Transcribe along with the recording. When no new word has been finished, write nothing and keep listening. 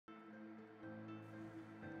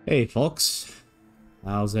Hey folks,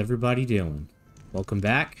 how's everybody doing? Welcome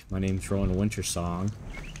back. My name's Rowan Wintersong,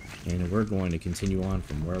 and we're going to continue on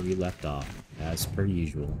from where we left off, as per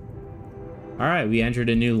usual. Alright, we entered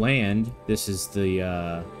a new land. This is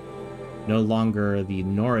the, no longer the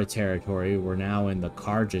Nora territory. We're now in the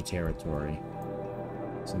Carja territory,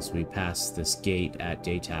 since we passed this gate at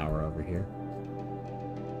Day Tower over here.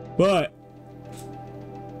 But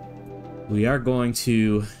we are going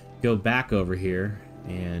to go back over here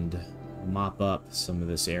and mop up some of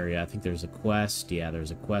this area. I think there's a quest. Yeah, there's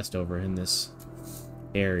a quest over in this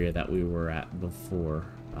area that we were at before.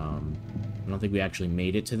 I don't think we actually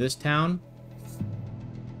made it to this town.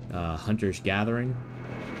 Hunter's Gathering.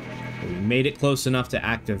 But we made it close enough to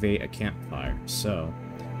activate a campfire. So,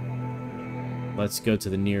 let's go to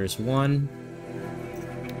the nearest one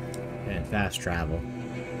and fast travel.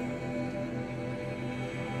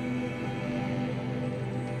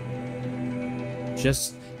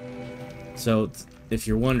 Just so if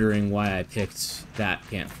you're wondering why I picked that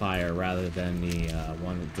campfire rather than the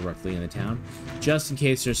one directly in the town, just in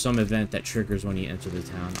case there's some event that triggers when you enter the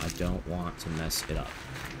town, I don't want to mess it up.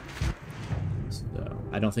 So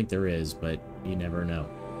I don't think there is, but you never know.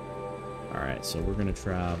 Alright, so we're gonna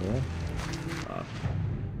travel up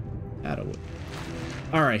out of it.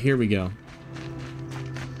 Alright, here we go.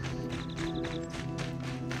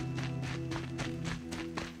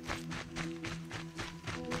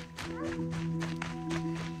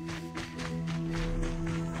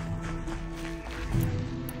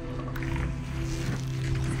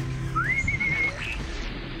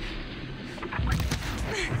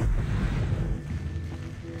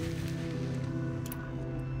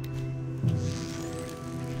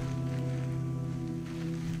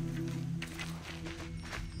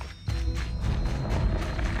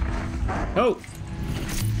 Oh!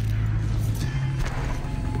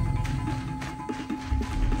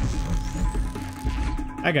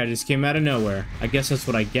 That guy just came out of nowhere. I guess that's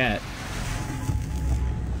what I get.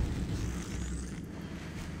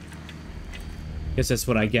 Guess that's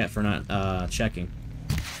what I get for not checking.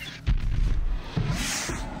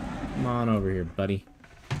 Come on over here, buddy.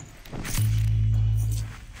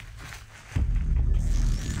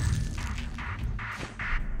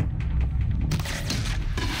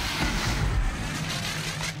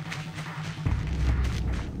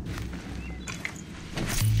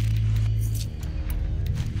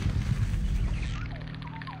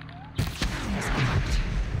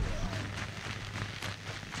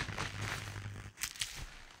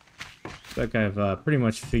 Like I've pretty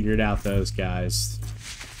much figured out those guys.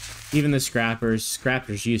 Even the scrappers.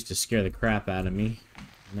 Scrappers used to scare the crap out of me.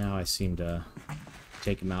 Now I seem to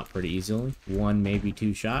take them out pretty easily. One, maybe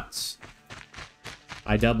two shots.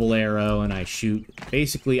 I double arrow and I shoot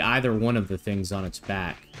basically either one of the things on its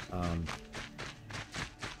back.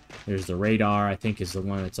 There's the radar, I think, is the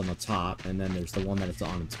one that's on the top, and then there's the one that's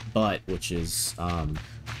on its butt, which is a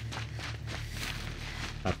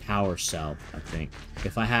power cell, I think.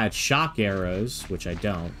 If I had shock arrows, which I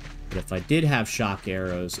don't, but if I did have shock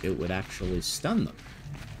arrows, it would actually stun them.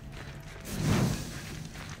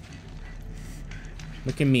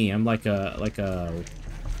 Look at me, I'm like a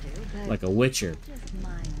witcher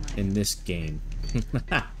in this game.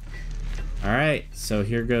 Alright, so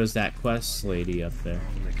here goes that quest lady up there.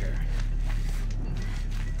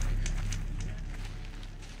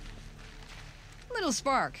 Little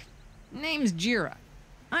Spark. Name's Jira.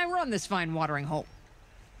 I run this fine watering hole.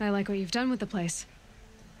 I like what you've done with the place.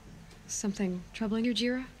 Something troubling you,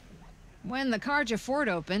 Jira? When the Carja fort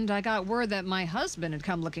opened, I got word that my husband had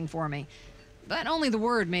come looking for me. But only the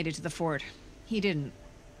word made it to the fort. He didn't.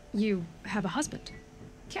 You have a husband?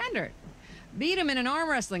 Kendert. Beat him in an arm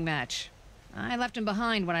wrestling match. I left him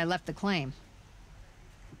behind when I left the claim.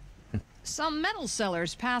 Some metal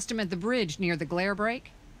sellers passed him at the bridge near the glare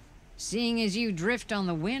break. Seeing as you drift on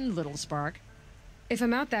the wind, Little Spark. If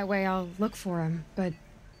I'm out that way, I'll look for him, but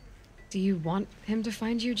do you want him to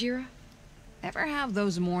find you, Jira? Ever have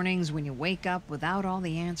those mornings when you wake up without all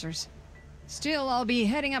the answers? Still, I'll be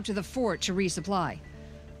heading up to the fort to resupply.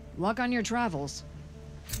 Luck on your travels.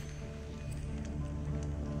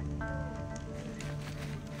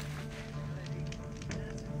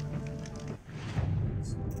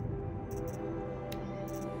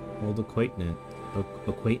 Old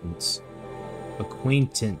acquaintance.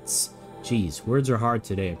 Jeez, words are hard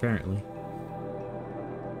today, apparently.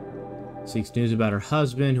 Seeks news about her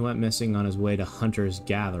husband who went missing on his way to Hunter's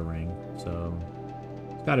Gathering. So,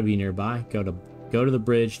 it's gotta be nearby. Go to the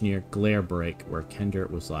bridge near Glare Break, where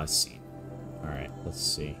Kendert was last seen. Alright, let's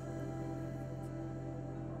see.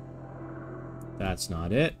 That's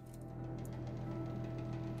not it.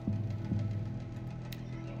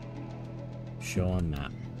 Show on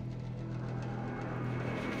map.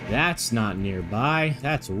 That's not nearby.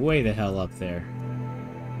 That's way the hell up there.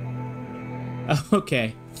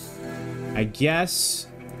 Okay. I guess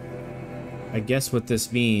what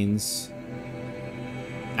this means,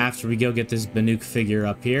 after we go get this Banuk figure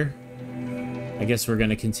up here, I guess we're going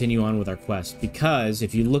to continue on with our quest. Because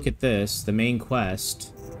if you look at this, the main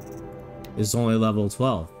quest is only level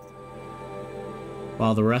 12.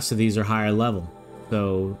 While the rest of these are higher level.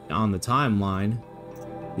 So on the timeline,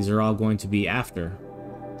 these are all going to be after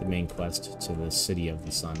the main quest to the City of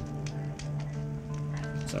the Sun.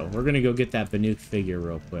 So we're going to go get that Banuk figure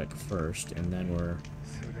real quick first, and then we're...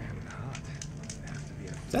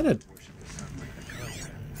 Is that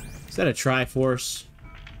a Triforce?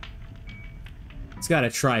 It's got a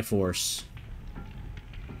Triforce.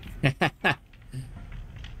 Look at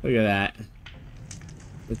that.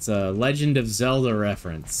 It's a Legend of Zelda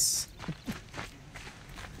reference.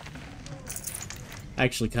 I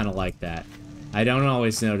actually kind of like that. I don't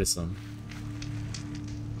always notice them.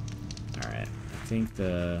 Alright, I think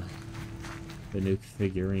the Banuk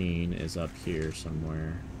figurine is up here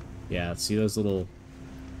somewhere. Yeah, see those little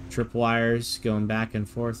tripwires going back and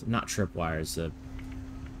forth? Not tripwires,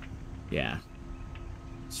 yeah.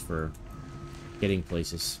 It's for getting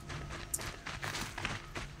places.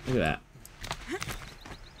 Look at that.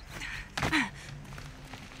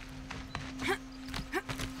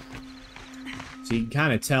 So you can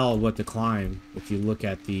kind of tell what to climb if you look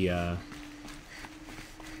at the, if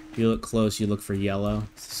you look close, you look for yellow.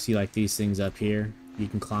 See like these things up here? You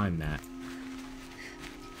can climb that.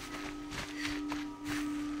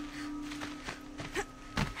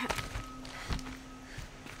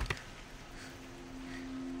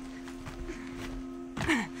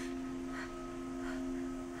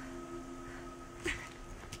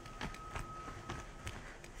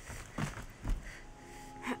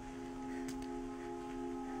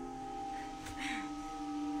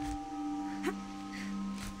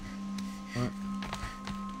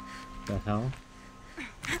 The hell?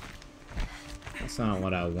 That's not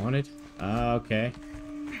what I wanted. Okay.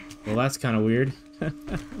 Well, that's kind of weird.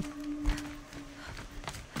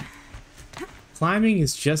 Climbing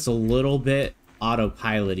is just a little bit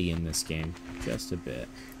autopilot-y in this game. Just a bit.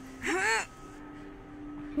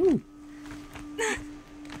 Woo.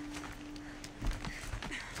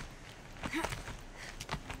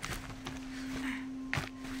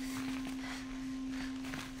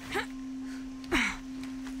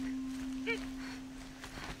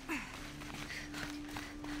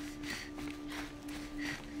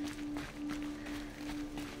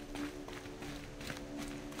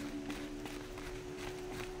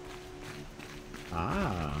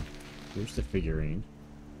 Ah, here's the figurine.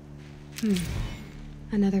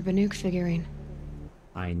 Another Banuk figurine.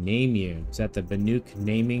 I name you. Is that the Banuk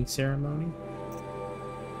naming ceremony?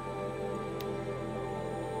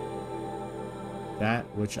 That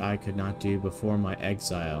which I could not do before my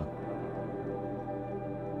exile.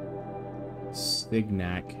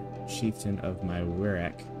 Signac, chieftain of my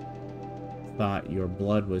Wirek, thought your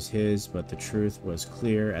blood was his, but the truth was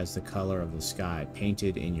clear as the color of the sky,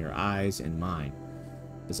 painted in your eyes and mine.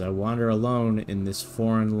 As I wander alone in this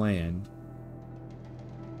foreign land,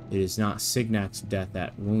 it is not Signac's death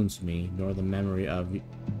that wounds me, nor the memory of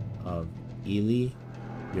Eli,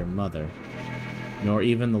 your mother, nor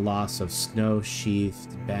even the loss of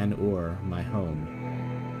snow-sheathed Ban-Ur, my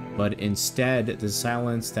home, but instead the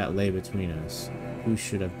silence that lay between us, who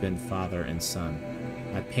should have been father and son.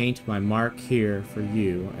 I paint my mark here for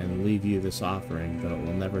you and leave you this offering, though it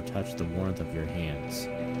will never touch the warmth of your hands.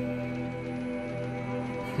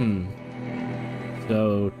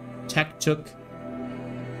 So, Tech took,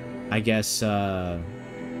 I guess, I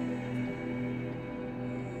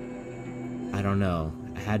don't know,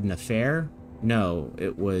 had an affair? No,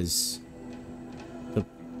 it was the,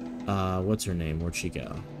 what's her name? Where'd she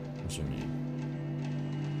go? What's her name?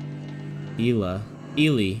 Eli,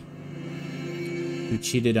 who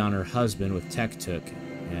cheated on her husband with Tech took,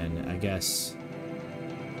 and I guess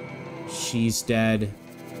she's dead.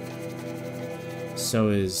 So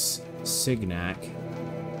is Signac.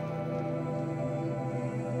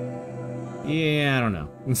 Yeah, I don't know.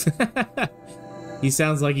 He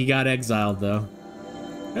sounds like he got exiled, though.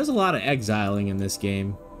 There's a lot of exiling in this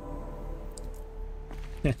game.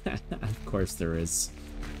 Of course there is.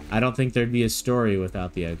 I don't think there'd be a story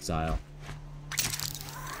without the exile.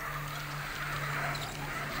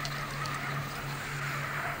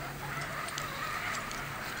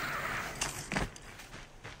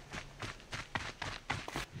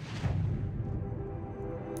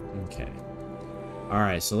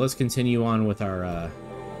 Alright, so let's continue on with our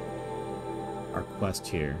quest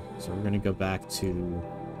here. So we're gonna go back to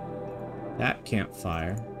that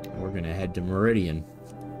campfire, and we're gonna head to Meridian.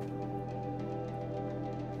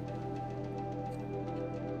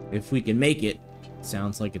 If we can make it.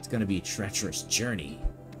 Sounds like it's gonna be a treacherous journey.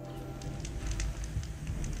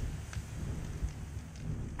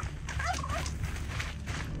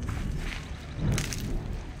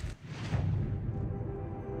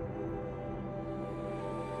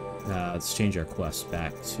 Let's change our quest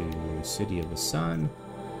back to City of the Sun.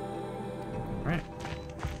 All right.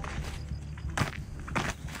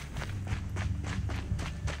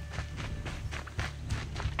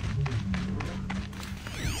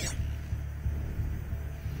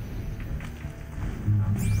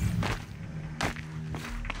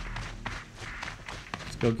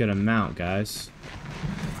 Let's go get a mount, guys.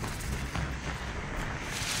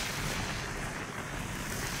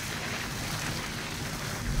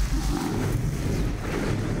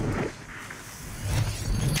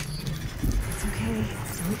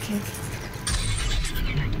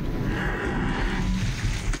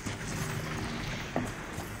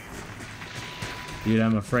 Dude,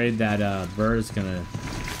 I'm afraid that bird's gonna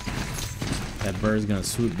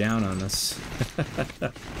swoop down on us.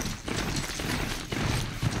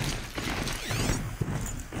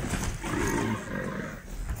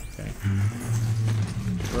 Okay.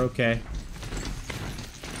 We're okay.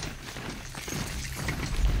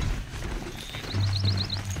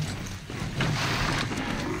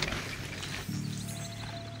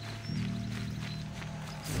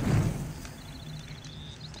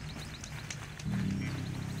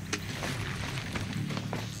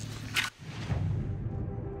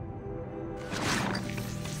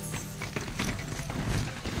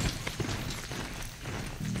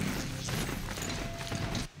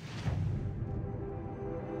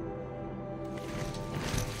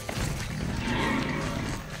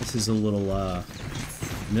 This is a little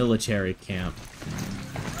military camp.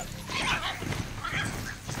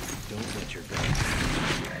 Don't let your guard.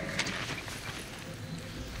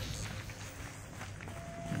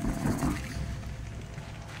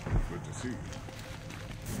 Good to see you.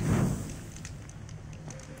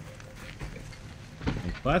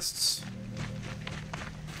 Any quests?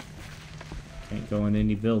 Can't go in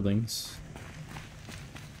any buildings.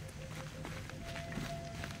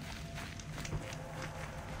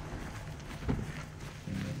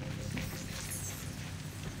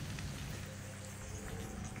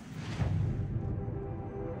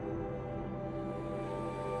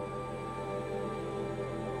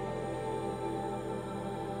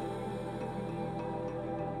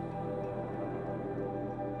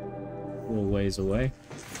 A little ways away.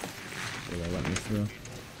 Will they let me through?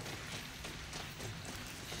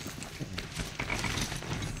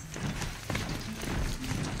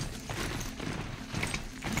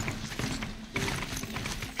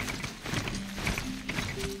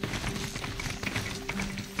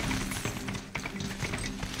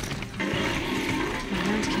 My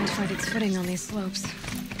hand can't find its footing on these slopes.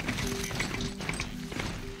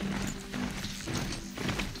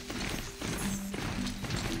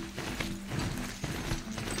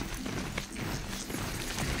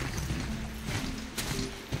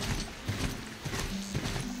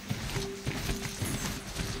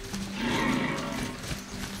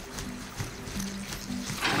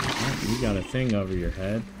 You got a thing over your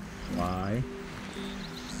head. Why?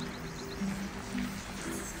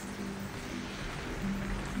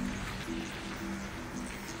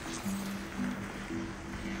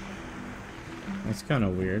 That's kind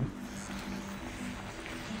of weird.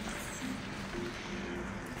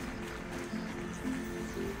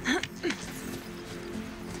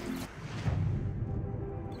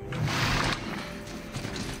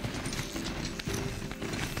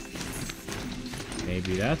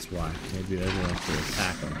 Maybe that's why. Maybe they're going to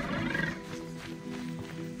attack them.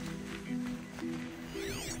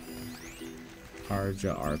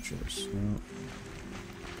 Carja archers. Well,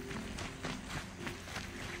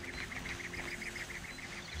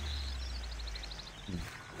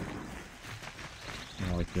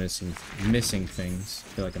 I like missing things. I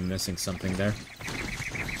feel like I'm missing something there.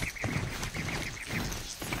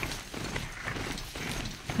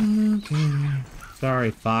 Okay.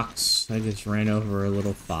 Sorry, fox. I just ran over a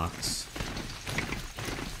little fox.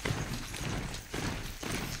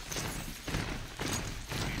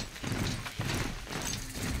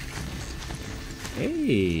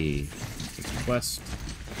 Hey, quest.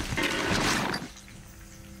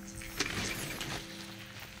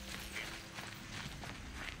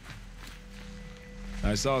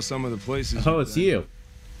 I saw some of the places. Oh, it's you.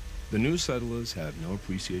 The new settlers had no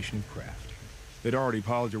appreciation of craft. They'd already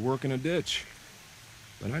piled your work in a ditch.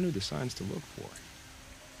 But I knew the signs to look for.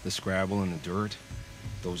 The scrabble in the dirt.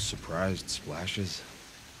 Those surprised splashes.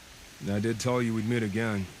 I did tell you we'd meet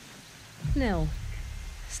again. Nil.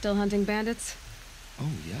 Still hunting bandits? Oh,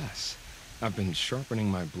 yes. I've been sharpening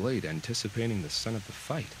my blade, anticipating the scent of the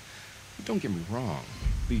fight. Don't get me wrong.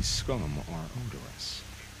 These scum are odorous.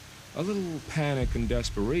 A little panic and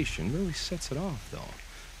desperation really sets it off, though.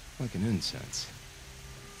 Like an incense.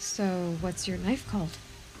 So, what's your knife called?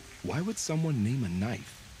 Why would someone name a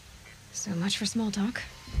knife? So much for small talk.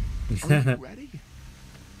 Are you ready?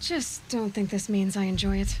 Just don't think this means I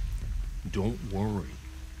enjoy it. Don't worry.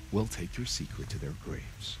 We'll take your secret to their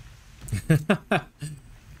graves.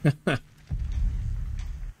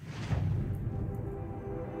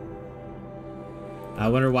 I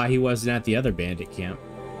wonder why he wasn't at the other bandit camp.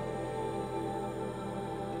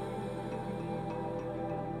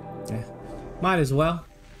 Yeah, might as well.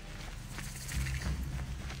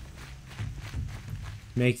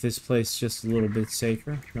 Make this place just a little bit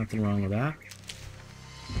safer. Nothing wrong with that.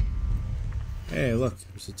 Hey, look,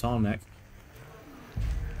 there's a tall neck.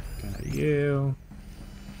 Got you.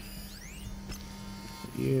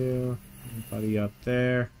 You. Anybody up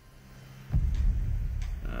there?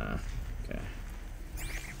 Okay.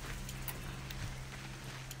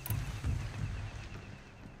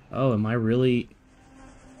 Oh, am I really...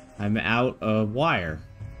 I'm out of wire.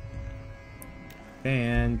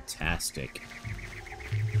 Fantastic.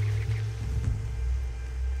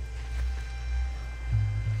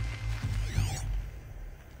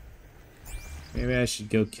 Maybe I should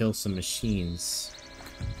go kill some machines.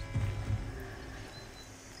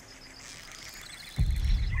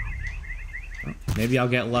 Oh, maybe I'll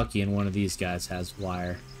get lucky and one of these guys has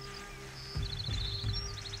wire.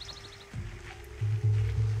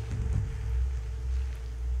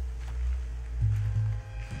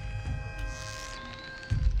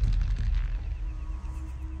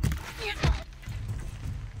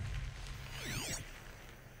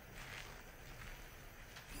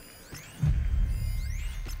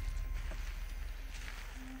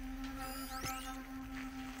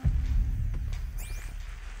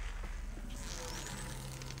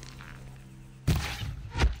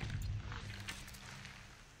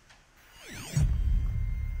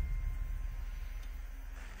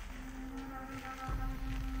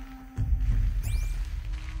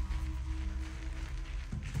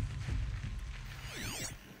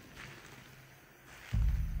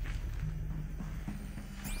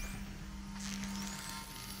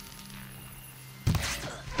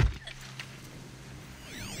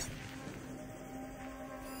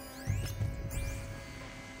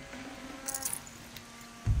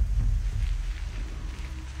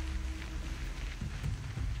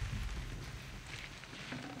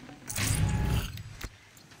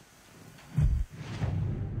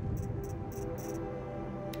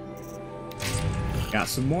 Got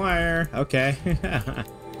some wire. Okay.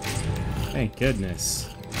 Thank goodness.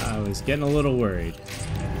 I was getting a little worried.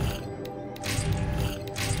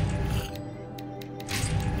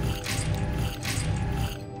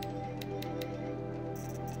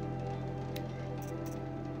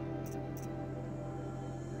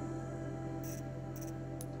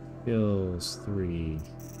 Skills 3.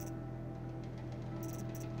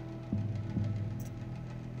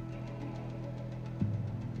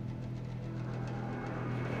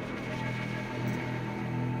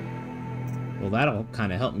 Well, that'll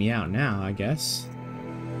kind of help me out now, I guess.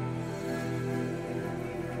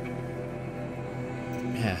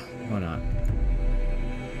 Yeah, why not?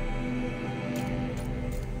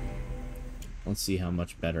 Let's see how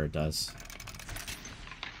much better it does.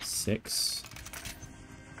 6.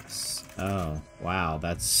 Oh, wow,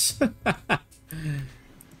 that's...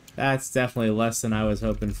 that's definitely less than I was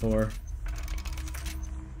hoping for.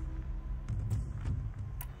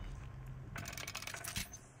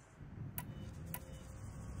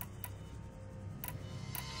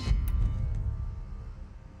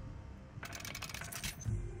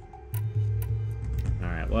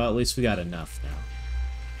 Well, at least we got enough now.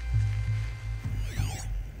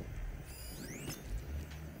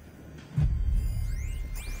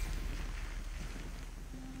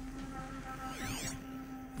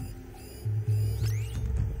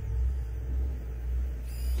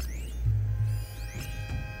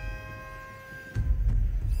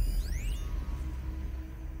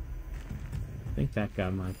 I think that guy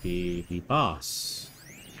might be the boss.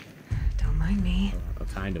 Don't mind me. Or a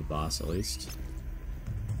kind of boss, at least.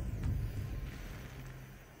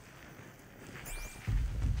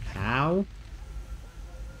 How?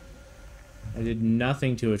 I did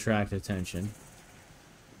nothing to attract attention.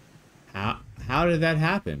 How did that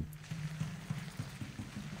happen?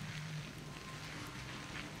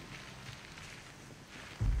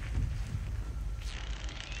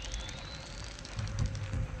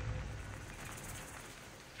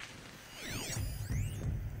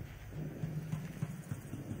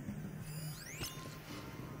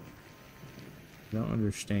 I don't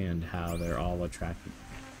understand how they're all attracted.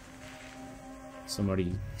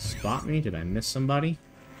 Somebody spot me? Did I miss somebody?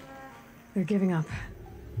 They're giving up.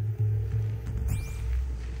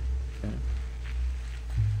 Okay.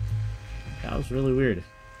 That was really weird.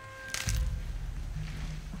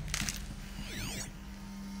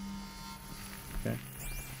 Okay.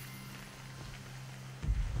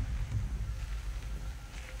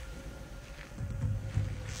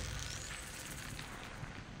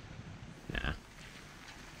 Nah.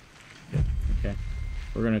 Okay.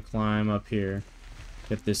 We're gonna climb up here.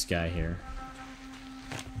 Get this guy here.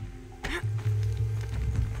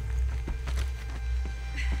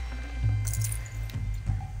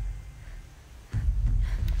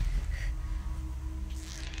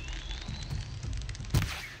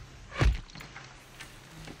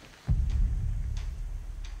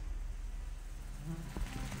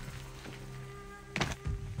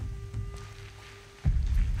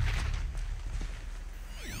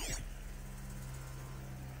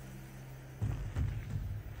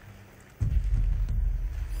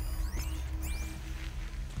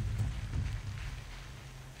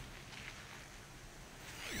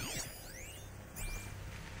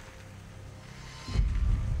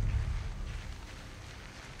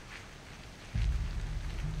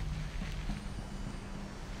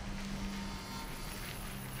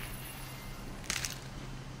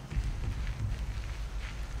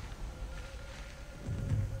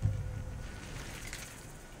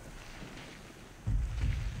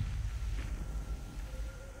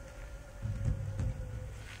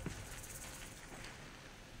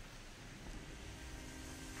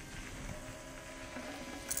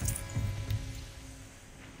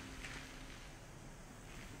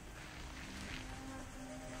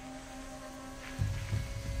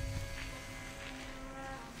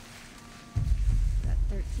 Got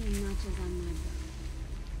 13 notches on my belt.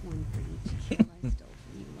 One for each kill I stole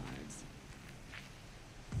from you lards.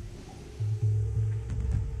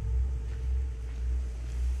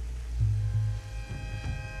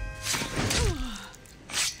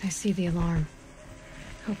 I see the alarm.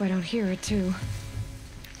 Hope I don't hear it too.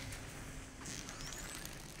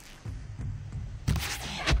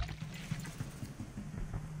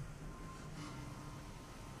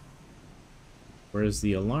 Where's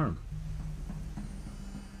the alarm?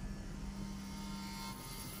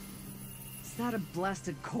 Is that a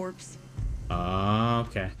blasted corpse? Ah,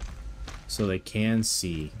 okay. So they can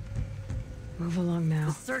see. Move along The now.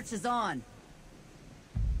 search is on.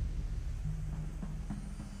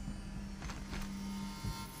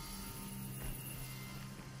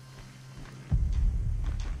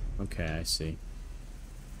 Okay, I see.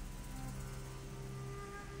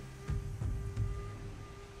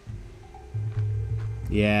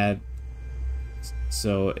 Yeah.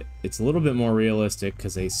 So it's a little bit more realistic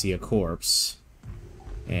because they see a corpse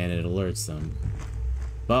and it alerts them.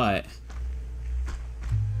 But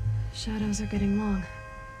Shadows are getting long.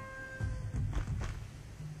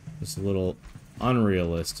 it's a little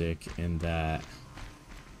unrealistic in that.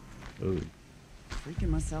 Ooh. Freaking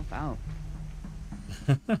myself out.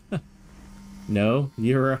 No,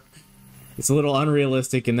 you're. It's a little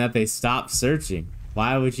unrealistic in that they stopped searching.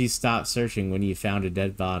 Why would you stop searching when you found a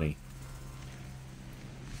dead body?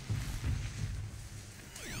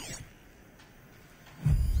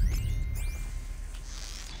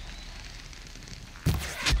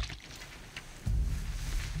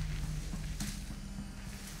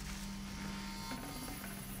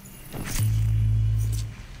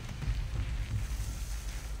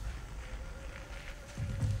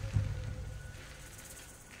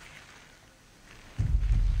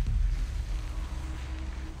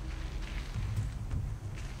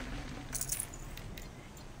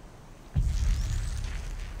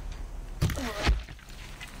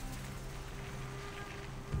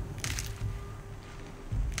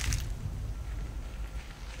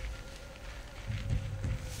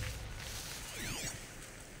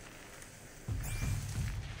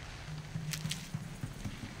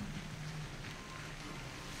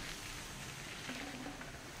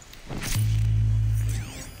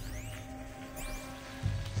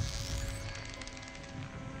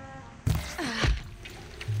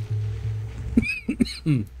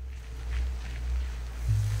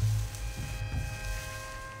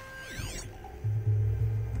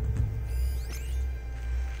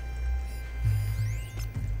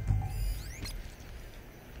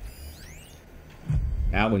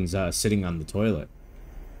 That one's sitting on the toilet.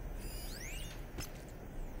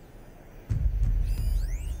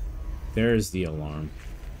 There's the alarm.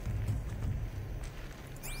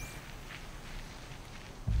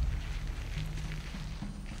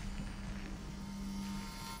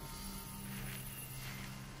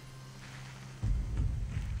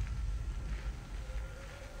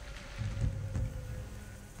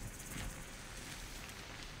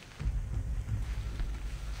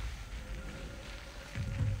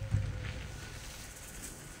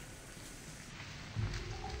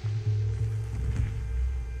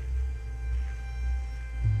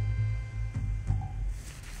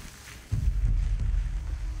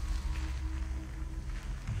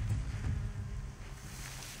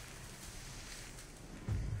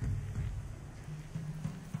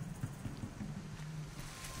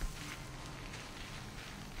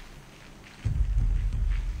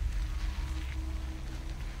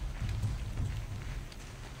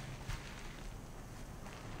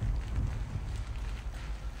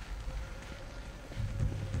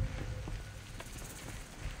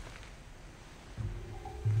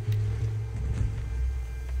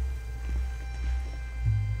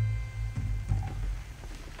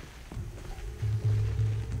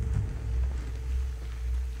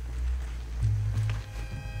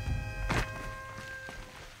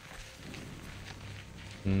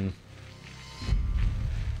 Mm.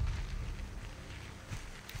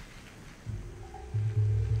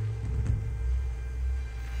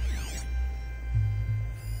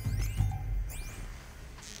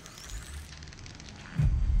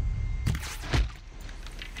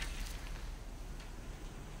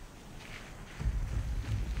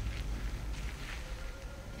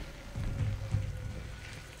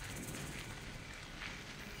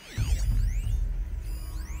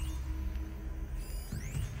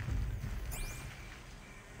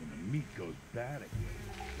 Meat goes bad again.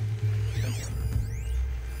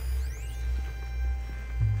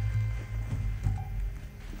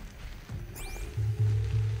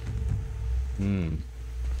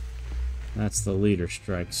 That's the leader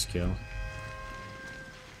strike skill.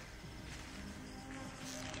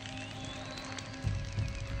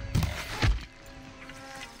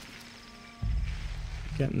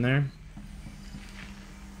 Getting there.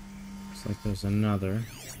 Looks like there's another.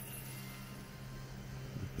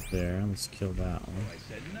 There, let's kill that one. I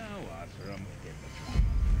said no, Asram.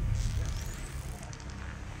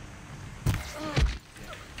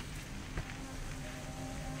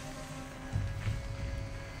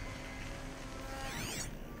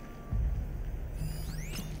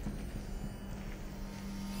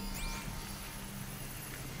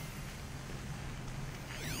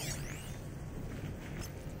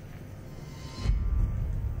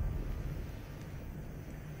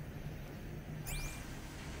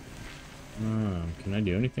 Can I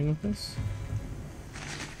do anything with this?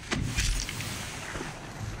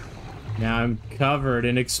 Now I'm covered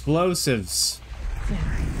in explosives.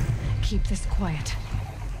 There. Keep this quiet.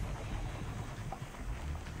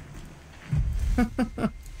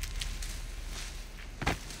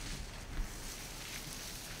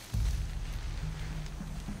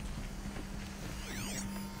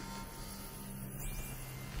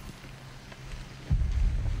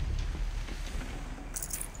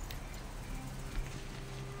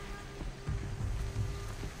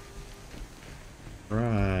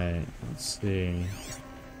 Right, let's see.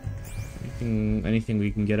 Anything we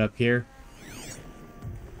can get up here?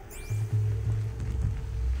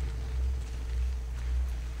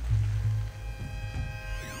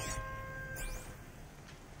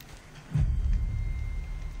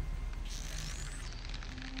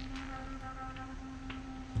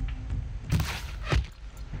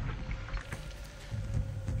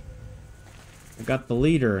 I got the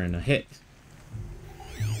leader in a hit.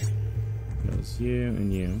 Goes you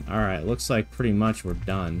and you. Alright, looks like pretty much we're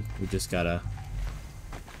done. We just gotta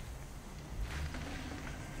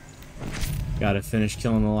finish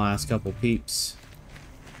killing the last couple peeps.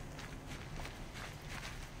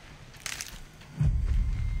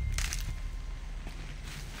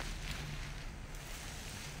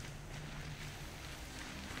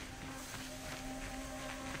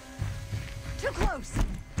 Too close!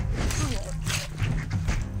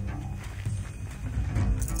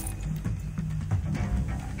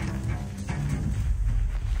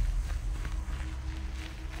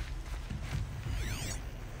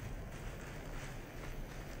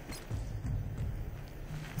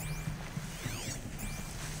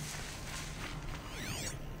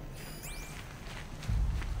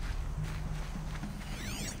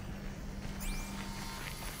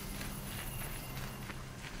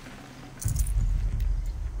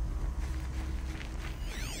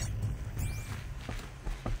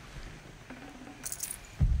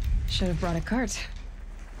 Should have brought a cart.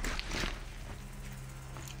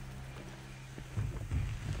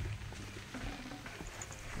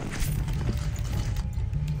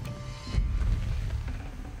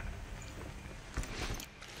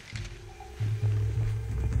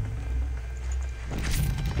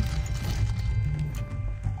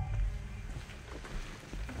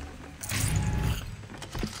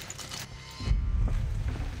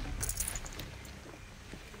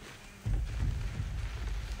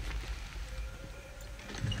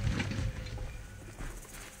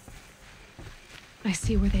 I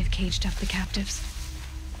see where they've caged up the captives.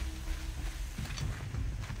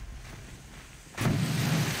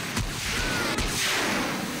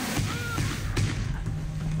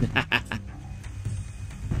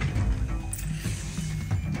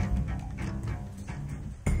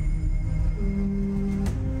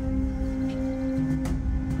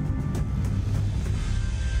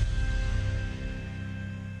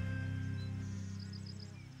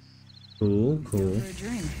 Cool, Go cool. for a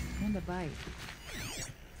drink and a bite.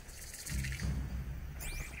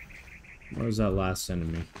 Where's that last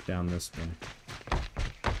enemy? Down this way.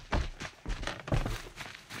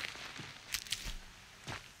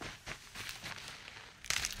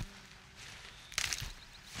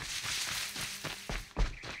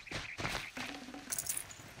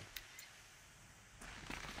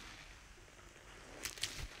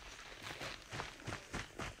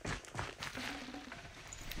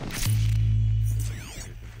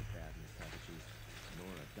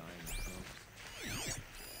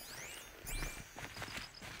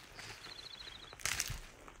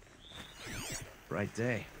 Bright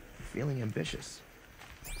day. Feeling ambitious.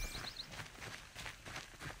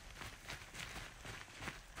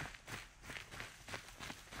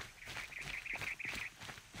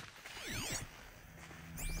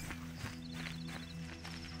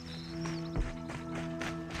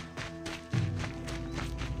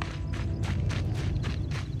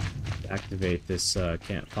 Activate this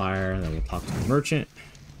campfire, and then we'll talk to the merchant.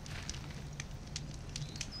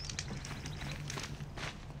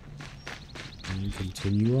 And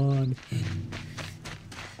continue on.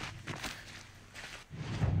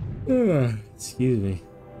 Excuse me.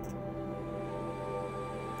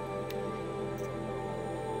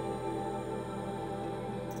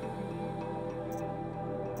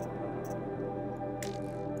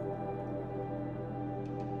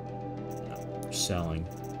 Selling.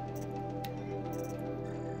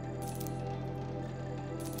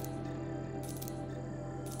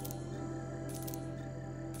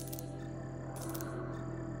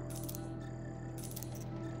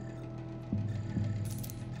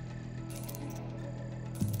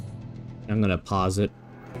 I'm gonna pause it.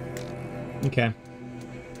 Okay.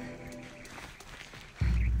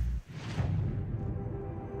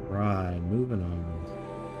 Right, moving on.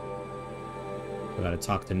 We gotta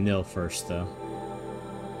talk to Nil first, though.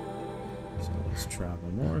 So let's travel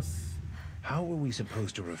north. How were we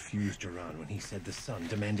supposed to refuse Duran when he said the sun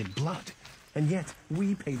demanded blood? And yet,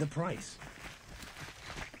 we pay the price.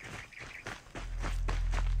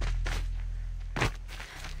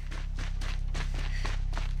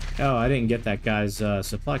 Oh, I didn't get that guy's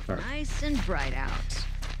supply cart. Nice and bright out.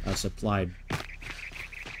 A supply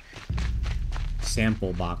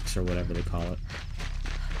sample box or whatever they call it.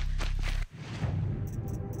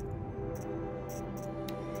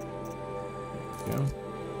 There we go.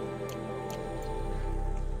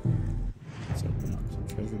 Let's open up some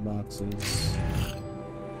treasure boxes.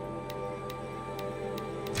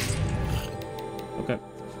 Okay.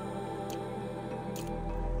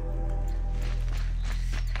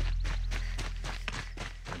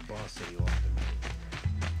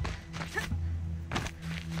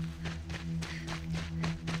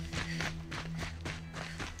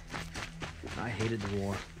 I hated the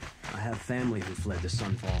war. I have family who fled to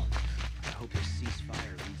Sunfall. I hope this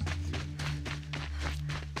ceasefire leads to freedom.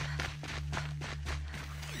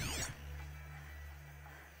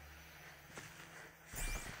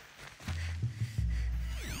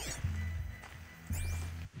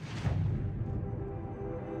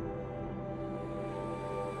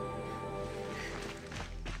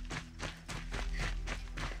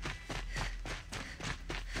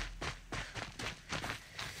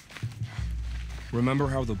 Remember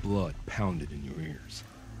how the blood pounded in your ears?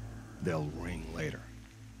 They'll ring later,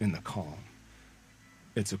 in the calm.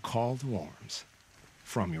 It's a call to arms,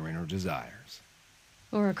 from your inner desires.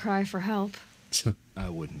 Or a cry for help. I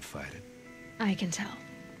wouldn't fight it. I can tell.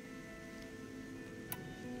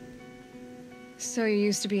 So you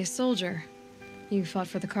used to be a soldier. You fought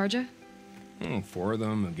for the Carja? For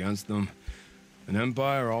them, against them. An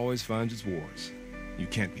empire always finds its wars. You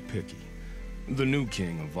can't be picky. The new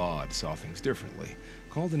king of Vod saw things differently,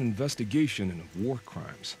 called an investigation into war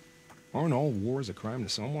crimes. Aren't all wars a crime to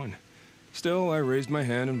someone? Still, I raised my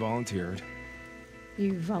hand and volunteered.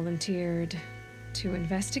 You volunteered to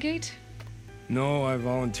investigate? No, I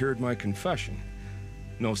volunteered my confession.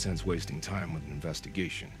 No sense wasting time with an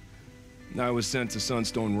investigation. I was sent to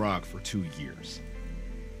Sunstone Rock for 2 years.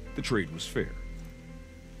 The trade was fair.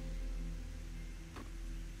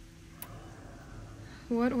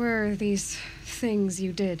 What were these things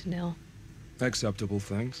you did, Nil? Acceptable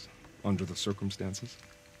things, under the circumstances.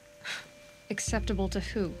 Acceptable to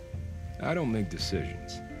who? I don't make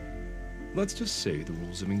decisions. Let's just say the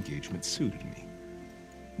rules of engagement suited me.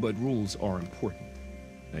 But rules are important.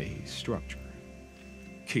 A structure.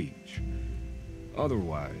 Cage.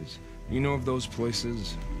 Otherwise, you know of those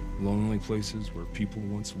places, lonely places where people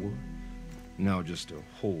once were? Now just a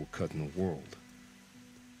hole cut in the world.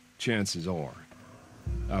 Chances are,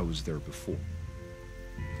 I was there before.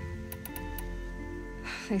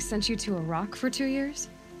 They sent you to a rock for 2 years?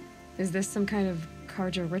 Is this some kind of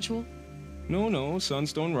Carja ritual? No,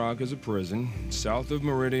 Sunstone Rock is a prison, south of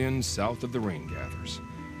Meridian, south of the Rain Gathers.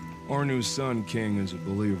 Our new Sun King is a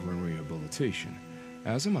believer in rehabilitation,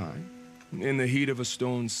 as am I. In the heat of a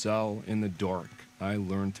stone cell, in the dark, I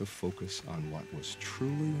learned to focus on what was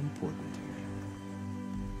truly important to me.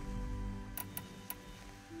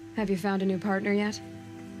 Have you found a new partner yet?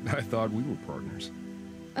 I thought we were partners.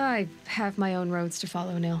 I have my own roads to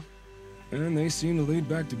follow, Nil. And they seem to lead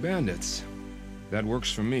back to bandits. That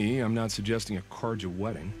works for me. I'm not suggesting a Carja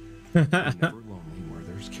wedding. I'm never lonely where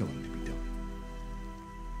there's killing to be done.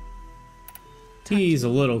 He's a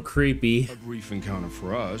little creepy. A brief encounter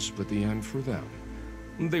for us, but the end for them.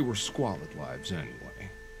 They were squalid lives anyway.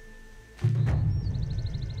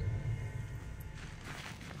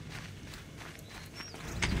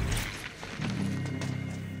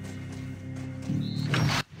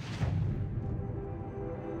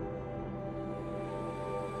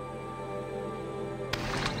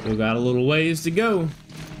 Still got a little ways to go.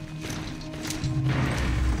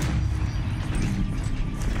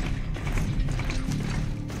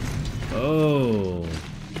 Oh.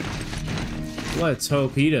 Let's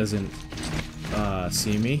hope he doesn't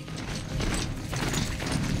see me.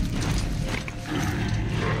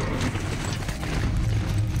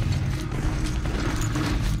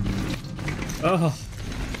 Oh.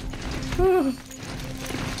 Oh.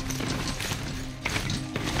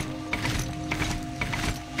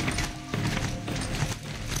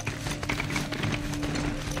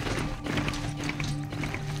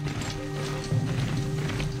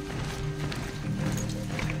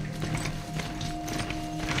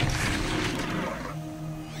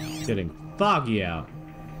 Getting foggy out.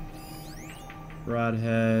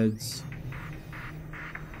 Broadheads.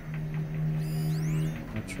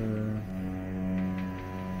 Archer.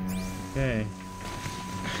 Okay.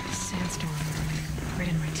 Sandstorm. Right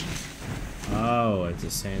in my teeth. Oh, it's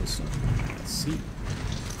a sandstorm. Let's see.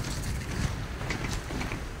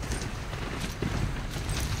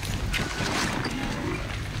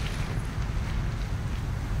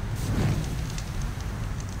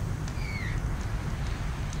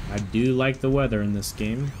 I do like the weather in this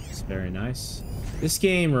game. It's very nice. This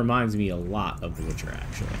game reminds me a lot of The Witcher,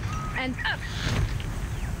 actually. And up.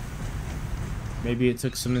 Maybe it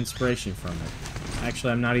took some inspiration from it.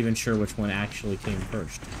 Actually, I'm not even sure which one actually came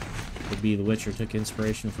first. Could be The Witcher took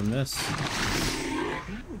inspiration from this.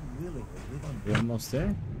 We're almost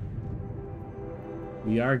there.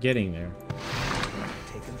 We are getting there.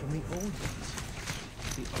 Taken from the old ones.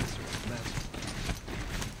 The answer is magic.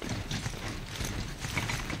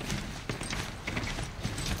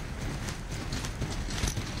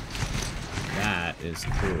 That is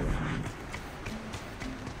cool.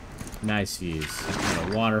 Nice views.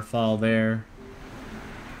 Got a waterfall there.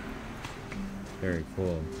 Very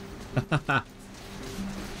cool.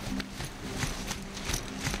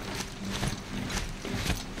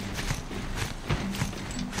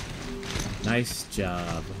 Nice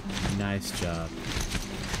job. Nice job.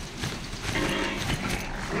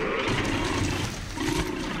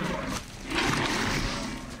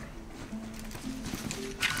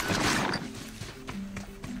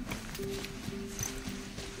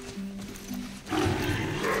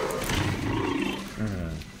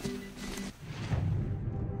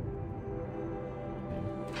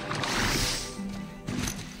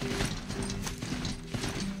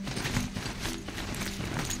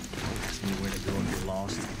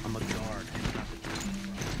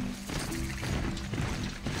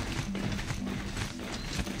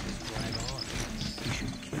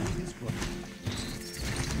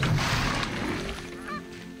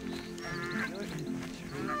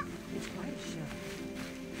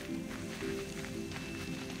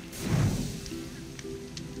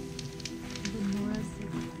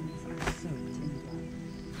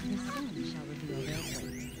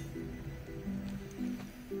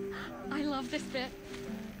 This bit.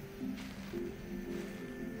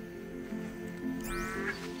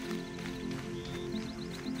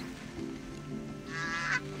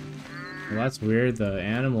 Well, that's weird. The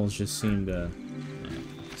animals just seem to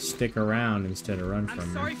stick around instead of run from I'm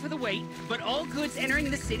them. sorry for the wait, but all goods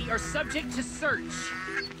entering the city are subject to search.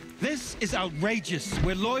 This is outrageous.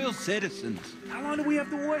 We're loyal citizens. How long do we have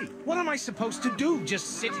to wait? What am I supposed to do?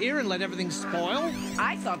 Just sit here and let everything spoil?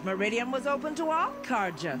 I thought Meridian was open to all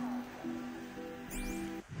Carja.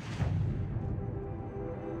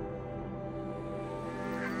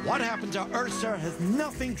 What happened to Ursa has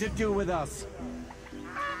nothing to do with us.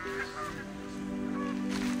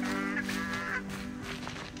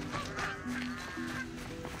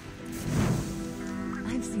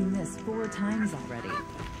 I've seen this 4 times already.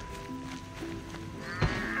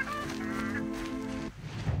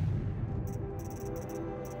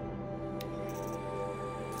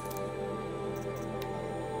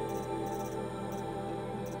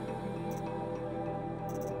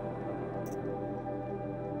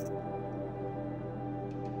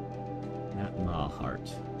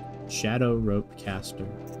 Heart. Shadow Rope Caster.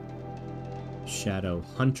 Shadow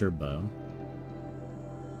Hunter Bow.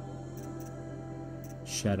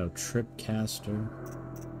 Shadow Trip Caster.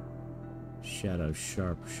 Shadow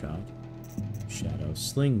Sharp Shot. Shadow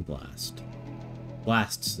Sling Blast.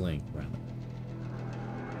 Blast Sling, rather.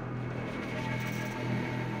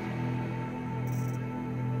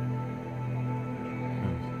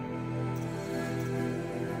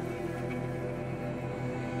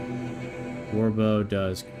 Warbow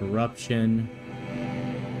does corruption.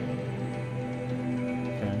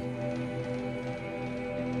 Okay.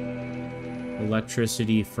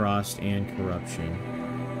 Electricity, frost, and corruption.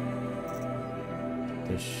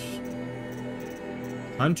 The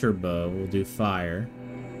hunter bow will do fire.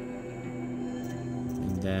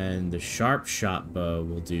 And then the sharp shot bow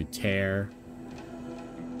will do tear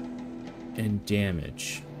and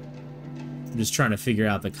damage. I'm just trying to figure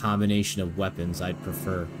out the combination of weapons I'd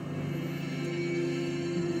prefer.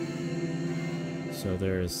 So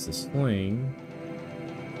there's the sling.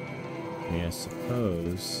 I mean, I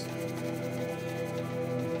suppose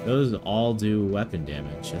those all do weapon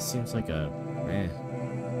damage. That seems like a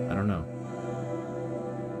I don't know.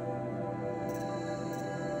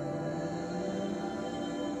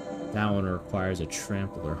 That one requires a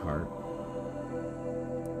trampler heart.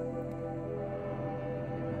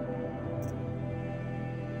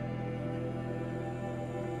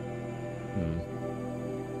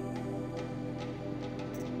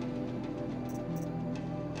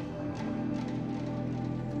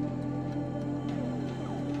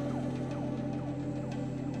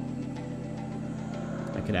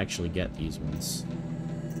 I could actually get these ones.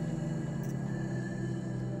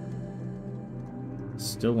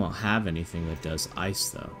 Still won't have anything that does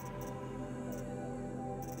ice, though.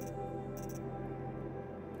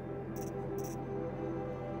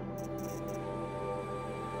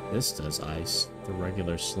 This does ice, the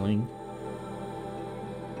regular sling.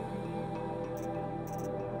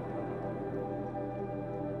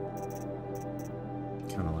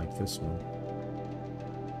 Kind of like this one.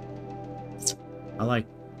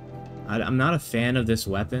 I'm not a fan of this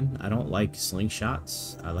weapon. I don't like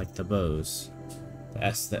slingshots. I like the bows.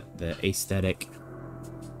 The aesthetic.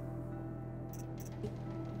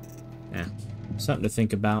 Yeah, something to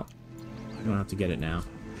think about. You don't have to get it now.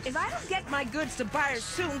 If I don't get my goods to buyers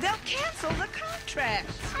soon, they'll cancel the contract.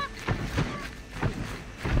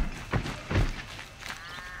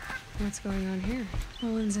 What's going on here?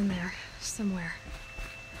 Olin's in there, somewhere.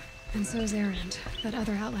 And so's Erend, that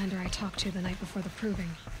other Outlander I talked to the night before the proving.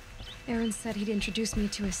 Erend said he'd introduce me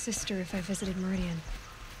to his sister if I visited Meridian.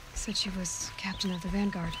 Said she was captain of the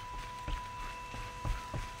Vanguard.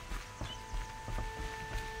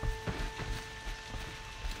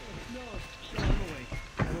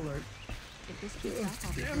 If this keeps up,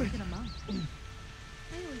 I'll be back in a month. I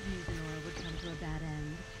always knew the Nora would come to a bad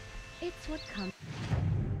end. It's what comes.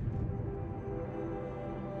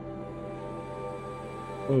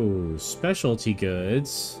 Oh, specialty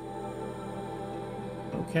goods.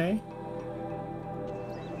 Okay.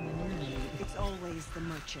 It's always the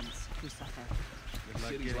merchants who suffer. The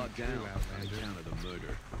city's locked down on account of the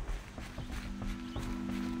murder.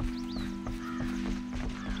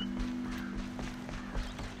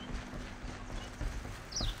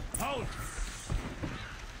 Halt!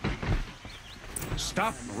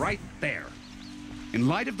 Stop right there. In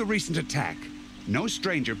light of the recent attack, no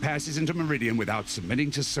stranger passes into Meridian without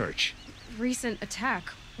submitting to search. Recent attack?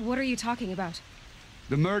 What are you talking about?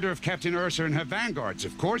 The murder of Captain Ursa and her vanguards,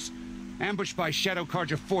 of course. Ambushed by Shadow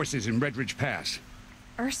Carja forces in Redridge Pass.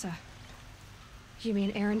 Ursa? You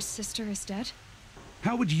mean Erend's sister is dead?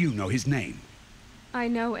 How would you know his name? I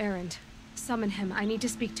know Erend. Summon him. I need to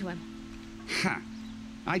speak to him. Ha!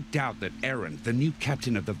 I doubt that Erend, the new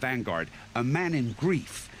captain of the Vanguard, a man in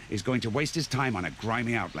grief, is going to waste his time on a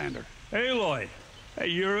grimy outlander. Aloy! Hey,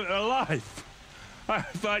 you're alive! I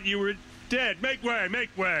thought you were dead. Make way!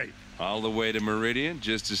 Make way! All the way to Meridian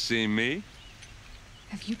just to see me?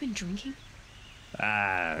 Have you been drinking?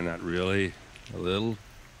 Ah, not really. A little.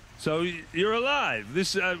 So, you're alive.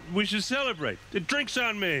 This, we should celebrate. The drink's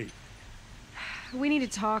on me! We need to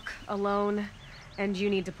talk, alone, and you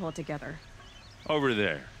need to pull it together. Over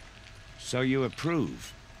there. So you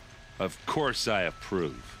approve? Of course I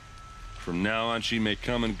approve. From now on, she may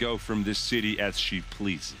come and go from this city as she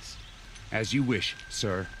pleases. As you wish,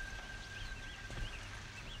 sir.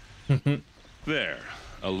 There.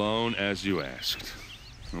 Alone as you asked.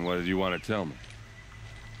 And what did you want to tell me?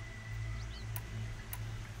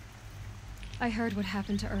 I heard what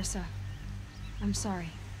happened to Ursa. I'm sorry.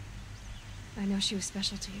 I know she was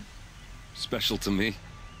special to you. Special to me?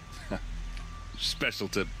 Special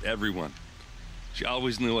to everyone. She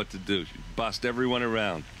always knew what to do. She bossed everyone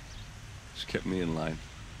around. She kept me in line.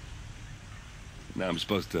 Now I'm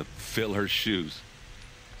supposed to fill her shoes.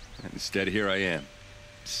 And instead, here I am,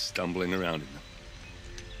 stumbling around in them.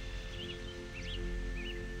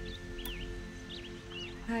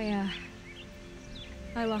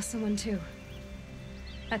 I lost someone too.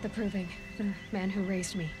 At the proving, the man who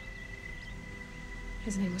raised me.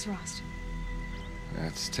 His name was Rost.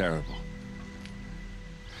 That's terrible.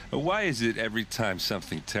 Why is it every time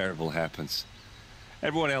something terrible happens,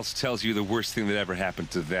 everyone else tells you the worst thing that ever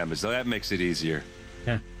happened to them, as though that makes it easier?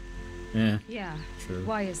 Yeah. Yeah. Yeah. True.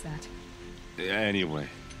 Why is that? Anyway,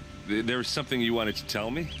 there was something you wanted to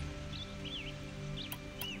tell me?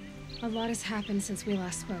 A lot has happened since we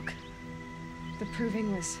last spoke. The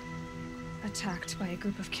Proving was attacked by a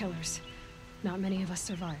group of killers. Not many of us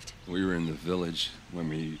survived. We were in the village when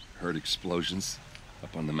we heard explosions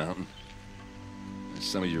up on the mountain.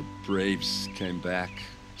 Some of your braves came back,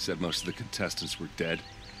 said most of the contestants were dead.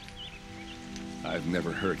 I've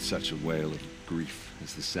never heard such a wail of grief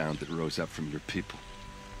as the sound that rose up from your people.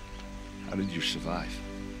 How did you survive?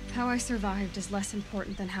 How I survived is less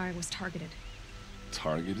important than how I was targeted.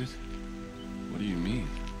 Targeted? What do you mean?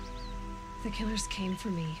 The killers came for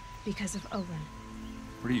me because of Olin.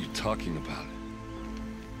 What are you talking about?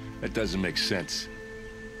 That doesn't make sense.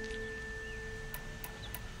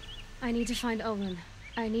 I need to find Olin.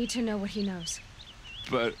 I need to know what he knows.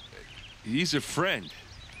 But he's a friend.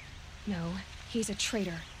 No, he's a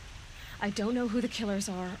traitor. I don't know who the killers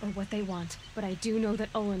are or what they want, but I do know that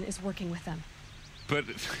Olin is working with them. But,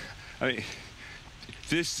 I mean,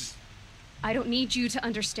 this... I don't need you to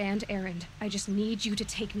understand, Erend. I just need you to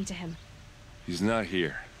take me to him. He's not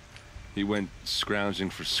here. He went scrounging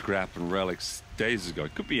for scrap and relics days ago.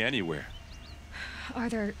 It could be anywhere. Are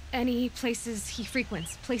there any places he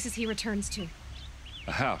frequents, places he returns to?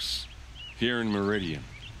 A house. Here in Meridian.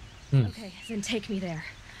 Okay, then take me there.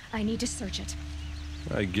 I need to search it.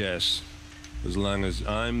 I guess. As long as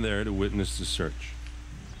I'm there to witness the search.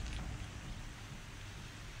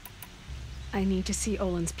 I need to see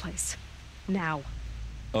Olin's place. Now.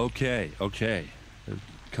 Okay, okay.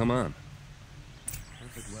 Come on.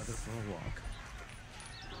 Perfect weather for a walk.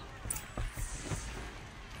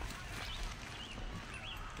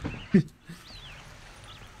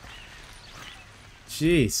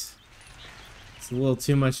 Jeez. It's a little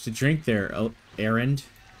too much to drink there, Erend.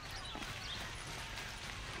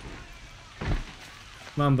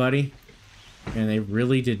 Come on, buddy. And they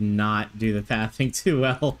really did not do the pathing too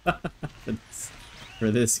well for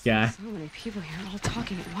this guy. So many people here all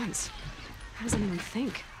talking at once. How does anyone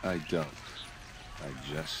think? I don't.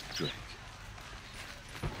 I just drink.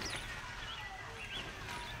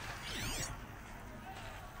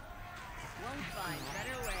 Won't find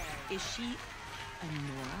better wear. Is she a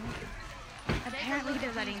Nora? Apparently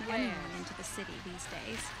they're letting anyone into the city these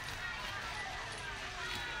days.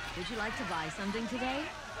 Would you like to buy something today?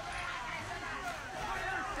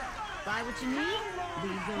 Buy what you need,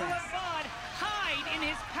 leave the rest. Avad hide in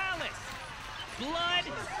his palace. Blood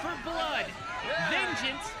for blood.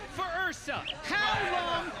 Vengeance for Ursa. How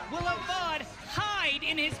long will Avad hide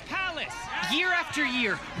in his palace? Year after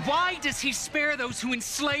year, why does he spare those who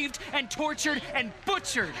enslaved and tortured and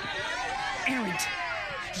butchered? Erend,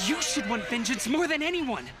 you should want vengeance more than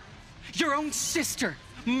anyone. Your own sister,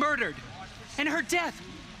 murdered. And her death,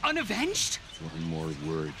 unavenged? One more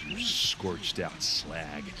word, you scorched out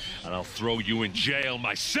slag, and I'll throw you in jail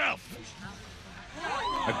myself!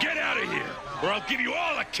 Now get out of here, or I'll give you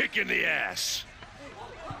all a kick in the ass!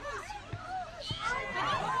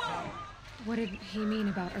 What did he mean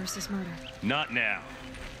about Ursa's murder? Not now.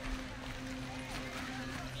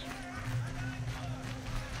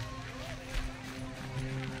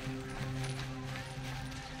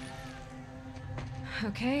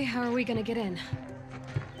 Okay, how are we gonna get in?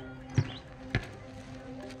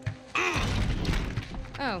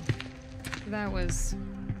 Oh, that was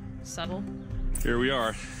subtle. Here we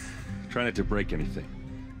are. Try not to break anything.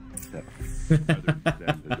 No.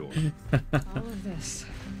 The door. All of this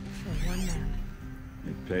for one man.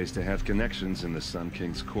 It pays to have connections in the Sun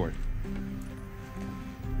King's court.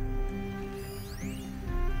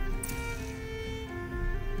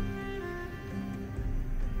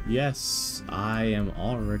 Yes, I am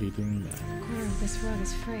already doing that. The corner of this rug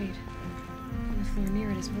is frayed, and the floor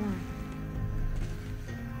near it is worn.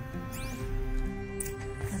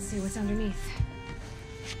 Let's see what's underneath.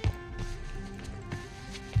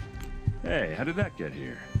 Hey, how did that get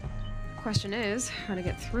here? Question is, how to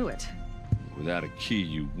get through it. Without a key,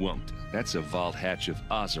 you won't. That's a vault hatch of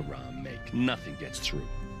Oseram make. Nothing gets through.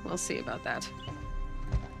 We'll see about that.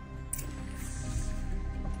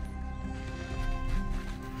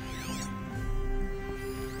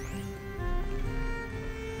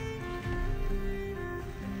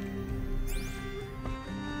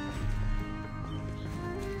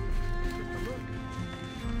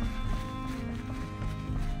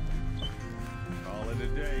 Call it a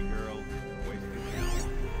day, girl.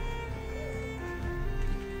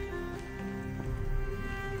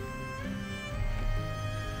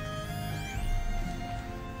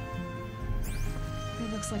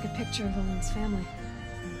 Looks like a picture of Olin's family.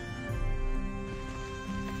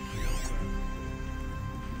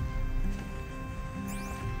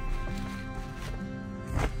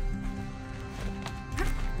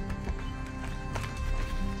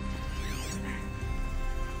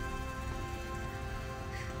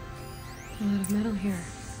 A lot of metal here.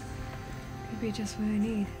 Could be just what I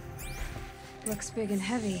need. Looks big and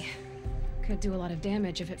heavy. Could do a lot of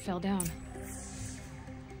damage if it fell down.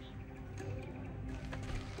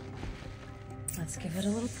 Let's give it a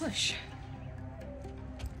little push.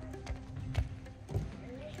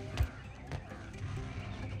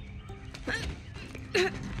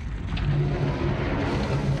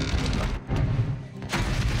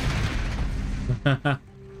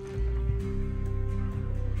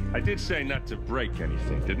 I did say not to break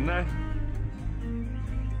anything, didn't I?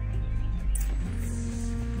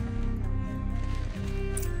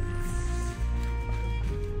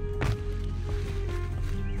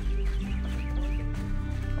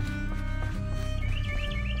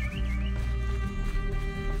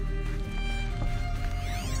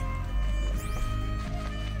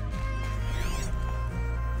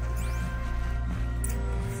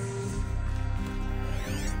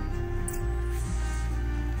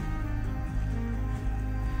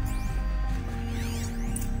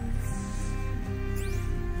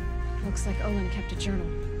 Looks like Olin kept a journal.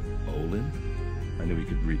 Olin? I knew he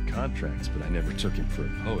could read contracts, but I never took him for a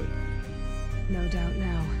poet. No doubt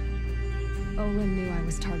now. Olin knew I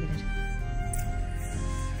was targeted.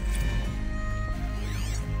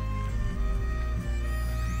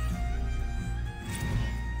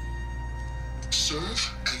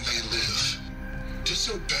 Serve and they live.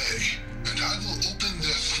 Disobey, and I will open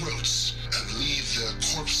their throats and leave their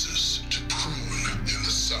corpses to prune in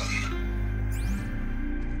the sun.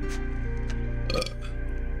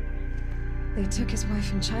 They took his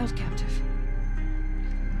wife and child captive.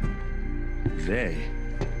 They?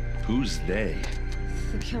 Who's they?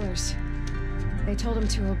 The killers. They told him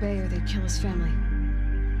to obey or they'd kill his family.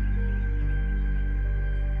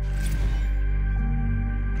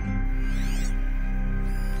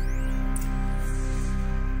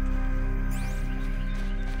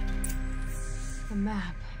 A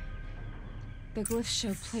map. The glyphs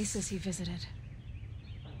show places he visited.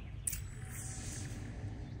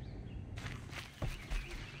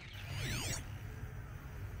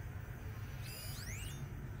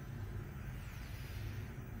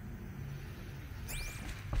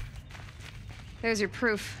 There's your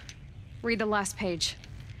proof. Read the last page.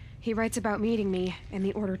 He writes about meeting me and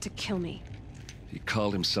the order to kill me. He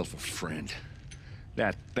called himself a friend.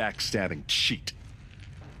 That backstabbing cheat.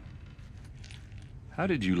 How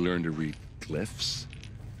did you learn to read glyphs?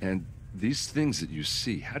 And these things that you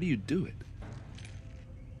see, how do you do it?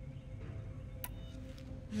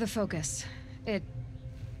 The focus. It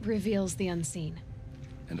reveals the unseen.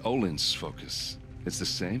 And Olin's focus, it's the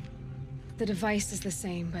same? The device is the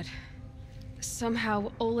same, but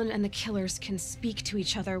somehow Olin and the killers can speak to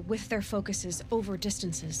each other with their focuses over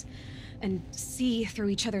distances, and see through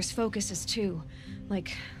each other's focuses too,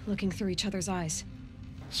 like looking through each other's eyes.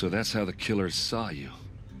 So that's how the killers saw you?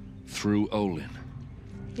 Through Olin?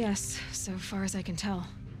 Yes, so far as I can tell.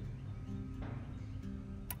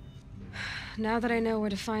 Now that I know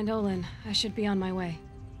where to find Olin, I should be on my way.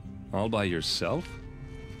 All by yourself?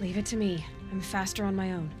 Leave it to me. I'm faster on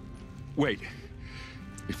my own. Wait.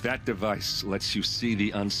 If that device lets you see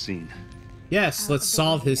the unseen... Yes, let's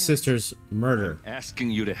solve his sister's murder. I'm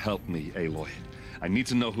asking you to help me, Aloy. I need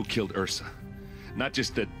to know who killed Ursa. Not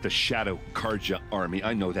just the Shadow Carja army,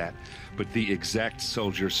 I know that, but the exact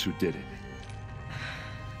soldiers who did it.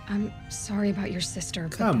 I'm sorry about your sister,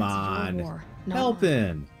 but Come that's on. your war, not Help mine.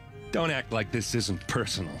 him. Don't act like this isn't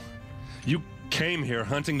personal. You came here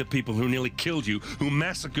hunting the people who nearly killed you, who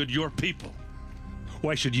massacred your people.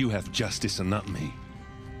 Why should you have justice and not me?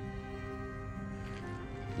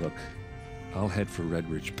 Look, I'll head for Red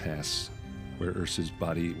Ridge Pass, where Ursa's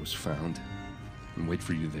body was found, and wait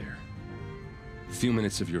for you there. A few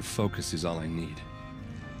minutes of your focus is all I need.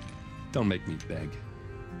 Don't make me beg.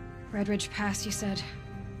 Red Ridge Pass, you said?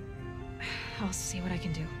 I'll see what I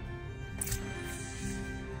can do.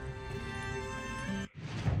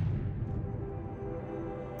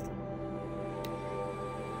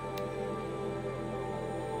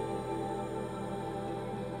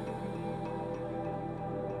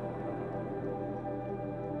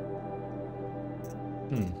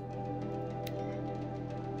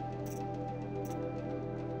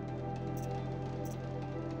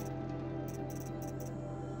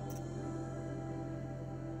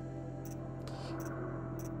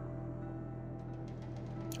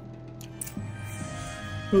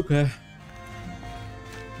 Okay.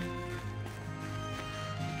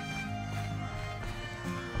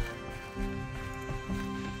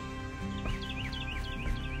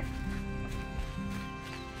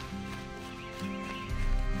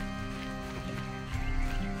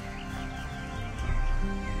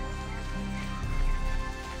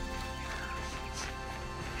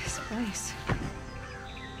 spice.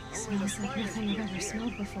 Smells like nothing I've ever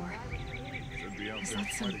smelled before. Is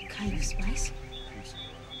that some kind of spice?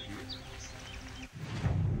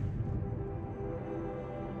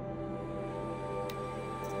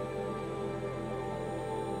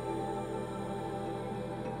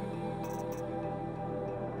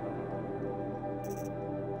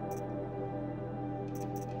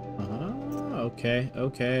 Okay,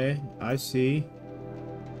 okay, I see.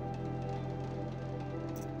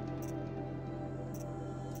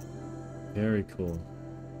 Very cool.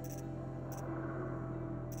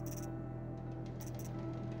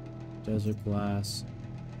 Desert glass,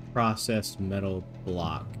 processed metal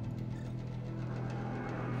block.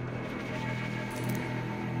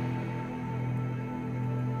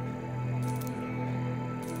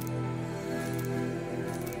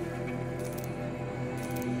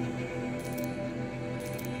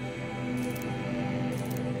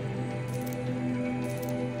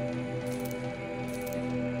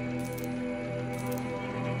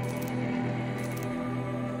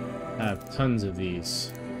 I have tons of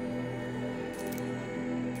these.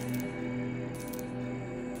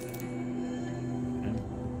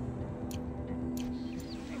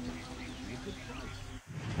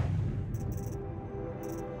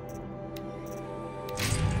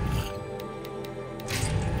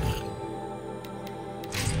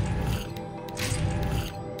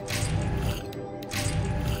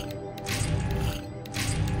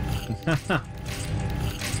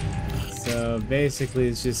 So basically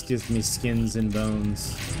it just gives me skins and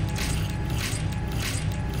bones.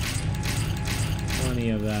 Plenty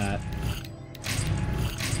of that.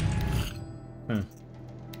 Huh.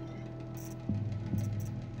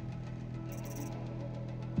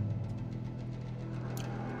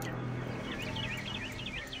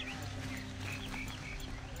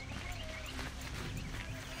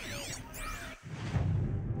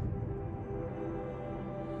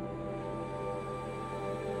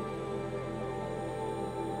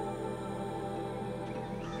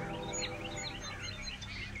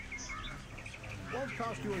 Won't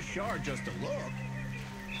cost you a shard just to look.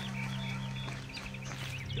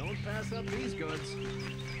 Don't pass up these goods.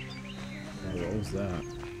 Oh, what was that?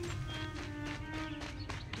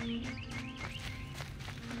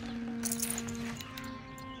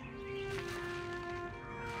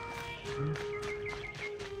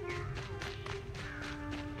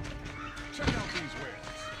 Check out these wares.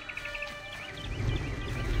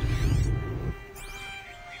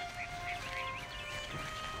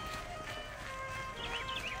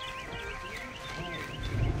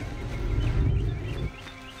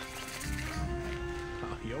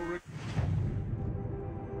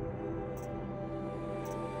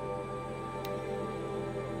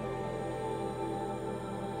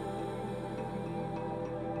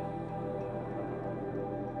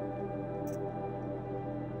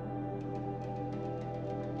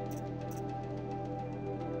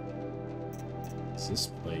 What's this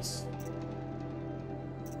place?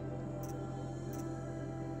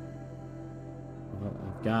 Well,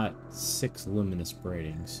 I've got 6 luminous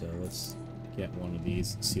braiding, so let's get one of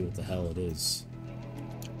these and see what the hell it is.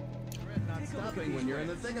 Not stopping when you're in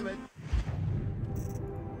the thick of it.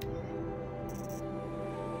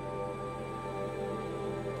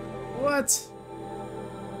 What?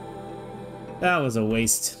 That was a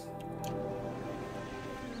waste.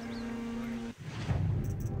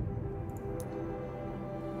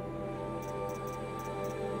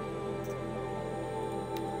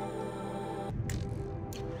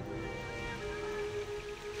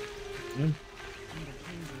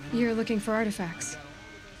 You're looking for artifacts.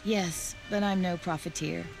 Yes, but I'm no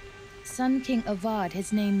profiteer. Sun King Avad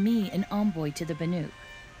has named me an envoy to the Banuk.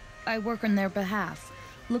 I work on their behalf,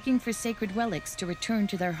 looking for sacred relics to return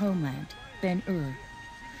to their homeland, Ben-Ur.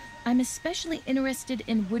 I'm especially interested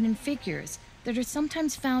in wooden figures that are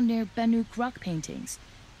sometimes found near Banuk rock paintings.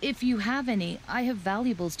 If you have any, I have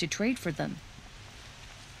valuables to trade for them.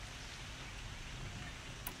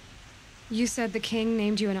 You said the king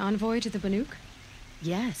named you an envoy to the Banuk?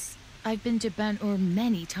 Yes, I've been to Ben-Ur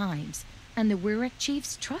many times, and the Wirek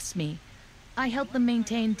chiefs trust me. I help them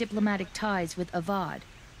maintain diplomatic ties with Avad.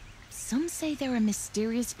 Some say they're a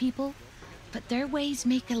mysterious people, but their ways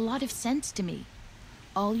make a lot of sense to me.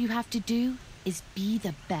 All you have to do is be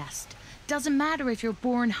the best. Doesn't matter if you're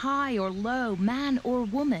born high or low, man or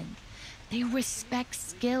woman. They respect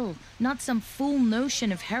skill, not some fool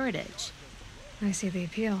notion of heritage. I see the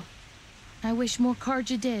appeal. I wish more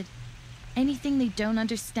Carja did. Anything they don't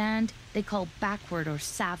understand, they call backward or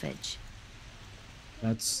savage.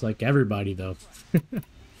 That's like everybody, though.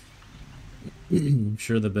 I'm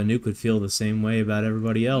sure the Banuk would feel the same way about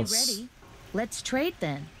everybody else. You ready? Let's trade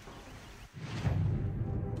then.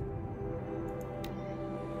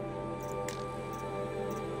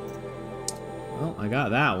 Well, I got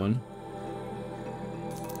that one.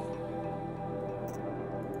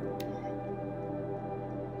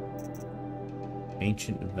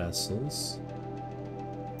 Ancient vessels.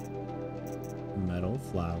 Metal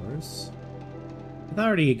flowers. I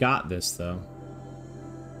already got this, though.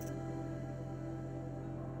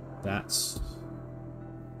 That's...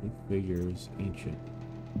 Big figures, ancient.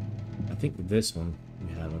 I think this one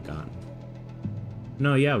we haven't gotten.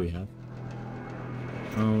 No, yeah, we have.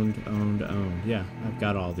 Owned, owned, owned. Yeah, I've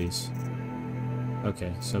got all these.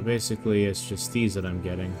 Okay, so basically it's just these that I'm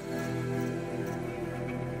getting.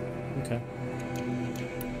 Okay.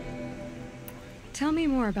 Tell me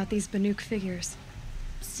more about these Banuk figures.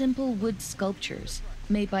 Simple wood sculptures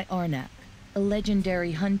made by Arnak, a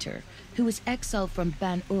legendary hunter who was exiled from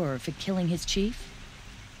Ban-Ur for killing his chief.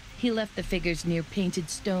 He left the figures near painted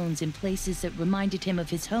stones in places that reminded him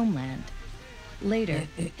of his homeland. Later,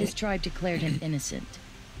 his tribe declared him innocent.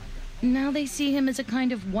 Now they see him as a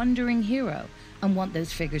kind of wandering hero and want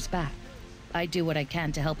those figures back. I do what I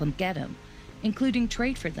can to help him get them, including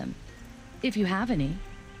trade for them, if you have any.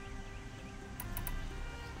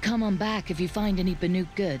 Come on back if you find any Banuk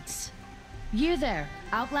goods. You there,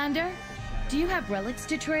 Outlander? Do you have relics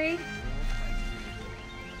to trade?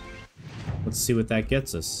 Let's see what that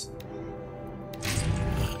gets us.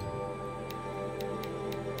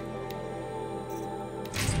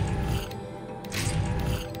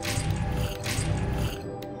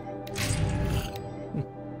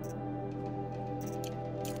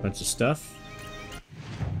 Bunch of stuff.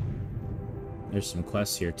 There's some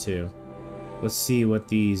quests here too. Let's see what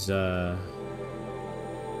these hunting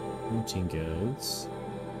goods,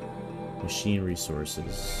 machine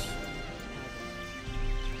resources.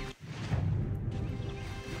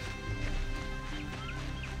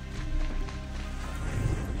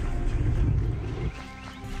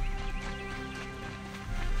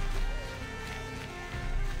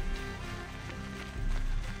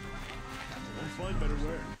 We'll find better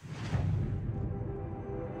wear.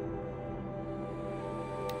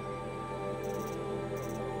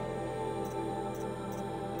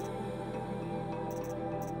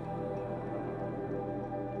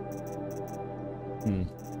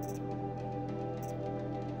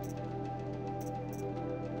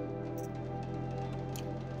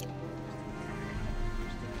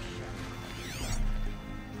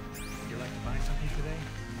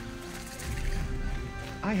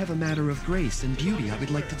 I have a matter of grace and beauty I would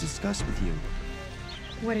like to discuss with you.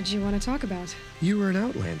 What did you want to talk about? You were an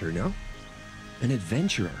outlander, no? An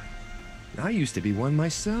adventurer. I used to be one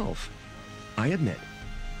myself. I admit,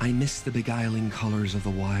 I miss the beguiling colors of the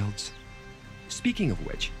wilds. Speaking of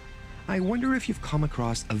which, I wonder if you've come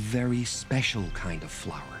across a very special kind of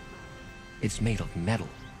flower. It's made of metal,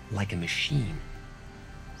 like a machine.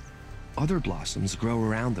 Other blossoms grow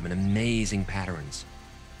around them in amazing patterns.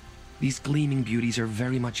 These gleaming beauties are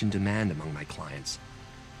very much in demand among my clients.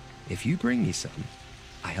 If you bring me some,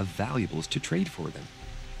 I have valuables to trade for them.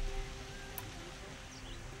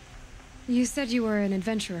 You said you were an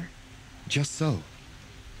adventurer. Just so.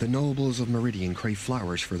 The nobles of Meridian crave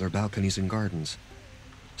flowers for their balconies and gardens.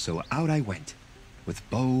 So out I went, with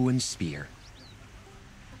bow and spear.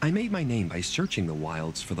 I made my name by searching the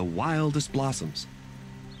wilds for the wildest blossoms.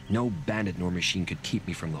 No bandit nor machine could keep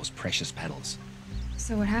me from those precious petals.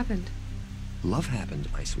 So what happened? Love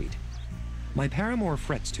happened, my sweet. My paramour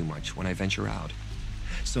frets too much when I venture out.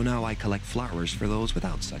 So now I collect flowers for those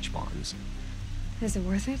without such bonds. Is it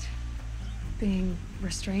worth it? Being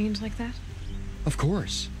restrained like that? Of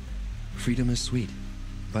course. Freedom is sweet,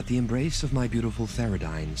 but the embrace of my beautiful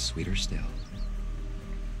Theridine sweeter still.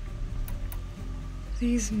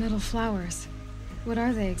 These metal flowers, what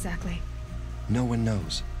are they exactly? No one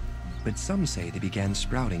knows, but some say they began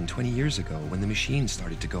sprouting 20 years ago when the machine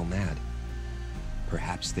started to go mad.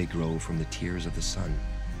 Perhaps they grow from the tears of the sun,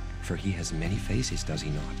 for he has many faces, does he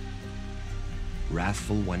not?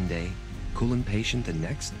 Wrathful one day, cool and patient the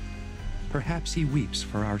next. Perhaps he weeps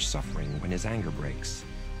for our suffering when his anger breaks.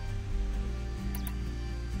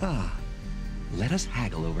 Ah, let us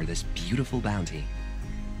haggle over this beautiful bounty.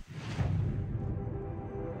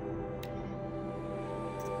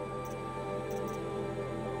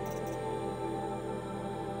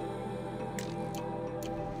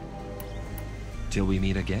 Till we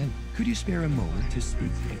meet again, could you spare a moment to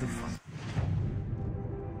speak of the fun?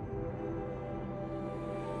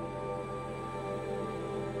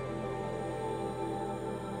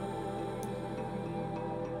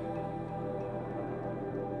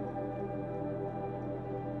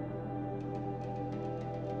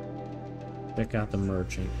 Check out the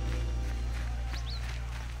merchant.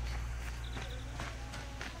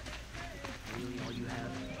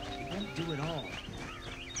 have, it won't do it all.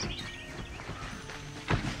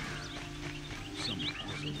 Someone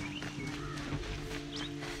also...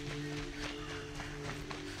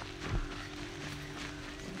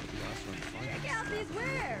 Check out these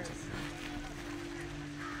wares!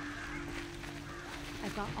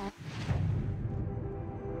 I've got all...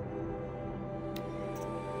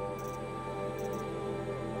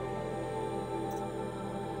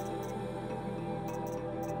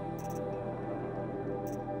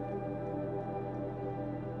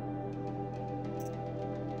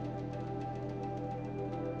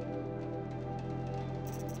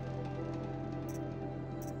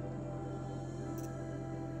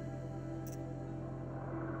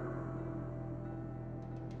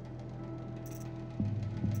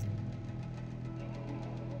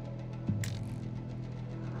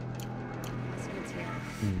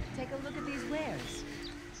 Take a look at these wares.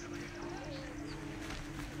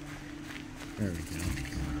 There we go.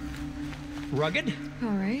 Rugged? All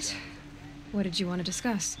right. What did you want to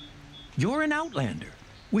discuss? You're an outlander,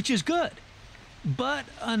 which is good. But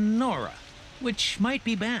a Nora, which might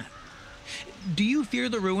be bad. Do you fear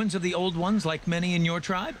the ruins of the old ones like many in your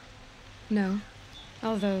tribe? No,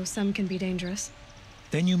 although some can be dangerous.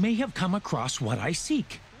 Then you may have come across what I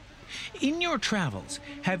seek. In your travels,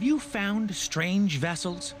 have you found strange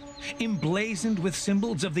vessels, emblazoned with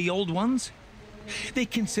symbols of the old ones? They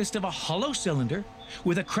consist of a hollow cylinder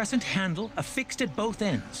with a crescent handle affixed at both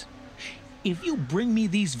ends. If you bring me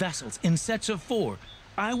these vessels in sets of 4,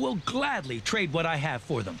 I will gladly trade what I have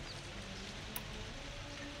for them.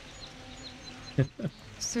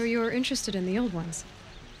 So you're interested in the old ones?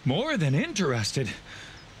 More than interested.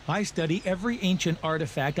 I study every ancient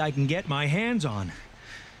artifact I can get my hands on.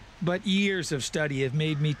 But years of study have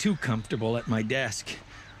made me too comfortable at my desk.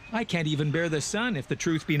 I can't even bear the sun, if the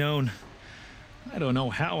truth be known. I don't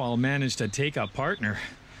know how I'll manage to take a partner.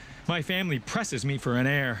 My family presses me for an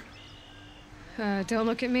heir. Don't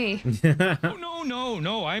look at me. Oh,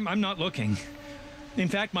 no, I'm not looking. In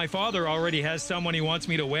fact, my father already has someone he wants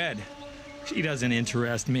me to wed. She doesn't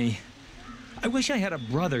interest me. I wish I had a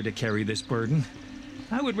brother to carry this burden.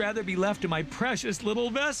 I would rather be left to my precious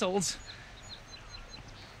little vessels.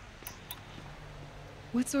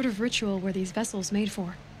 What sort of ritual were these vessels made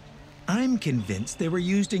for? I'm convinced they were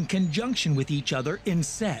used in conjunction with each other in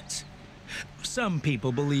sets. Some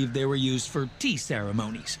people believe they were used for tea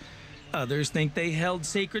ceremonies. Others think they held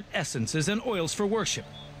sacred essences and oils for worship.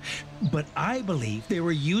 But I believe they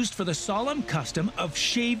were used for the solemn custom of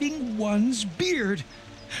shaving one's beard.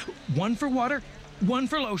 One for water, one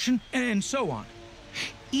for lotion, and so on.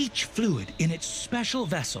 Each fluid in its special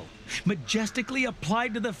vessel, majestically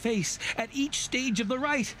applied to the face at each stage of the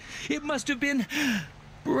rite. It must have been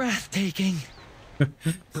breathtaking.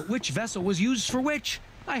 But which vessel was used for which?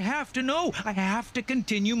 I have to know. I have to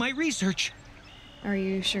continue my research. Are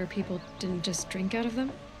you sure people didn't just drink out of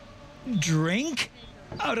them? Drink?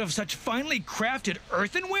 Out of such finely crafted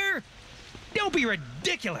earthenware? Don't be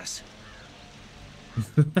ridiculous.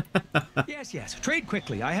 Yes, trade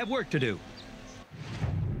quickly. I have work to do.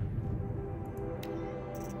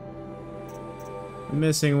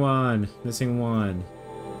 Missing one.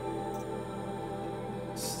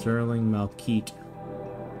 Sterling Malkeet.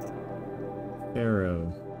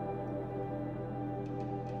 Pharaoh.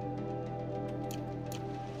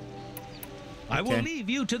 I will leave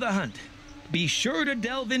you to the hunt. Be sure to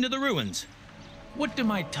delve into the ruins. What do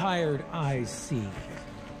my tired eyes see?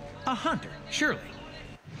 A hunter, surely.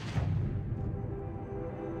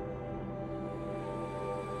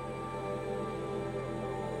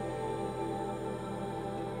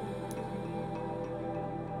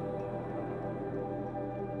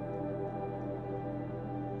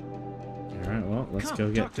 Alright, well, let's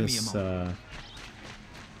go get this, Can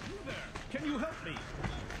you help me?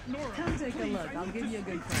 Nora, come take a look. I'll give you a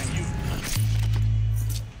good price.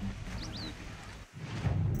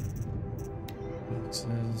 It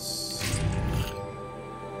says...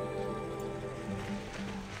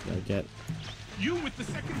 Gotta get... You with the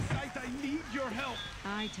second sight, I need your help.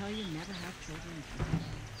 I tell you, never have children.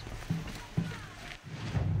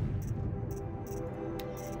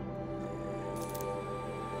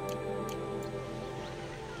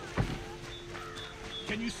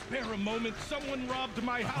 Can you spare a moment? Someone robbed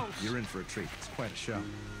my house. You're in for a treat. It's quite a show.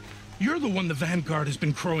 You're the one the Vanguard has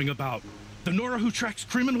been crowing about. The Nora who tracks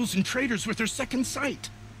criminals and traitors with her second sight.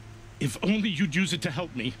 If only you'd use it to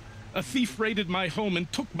help me. A thief raided my home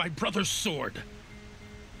and took my brother's sword.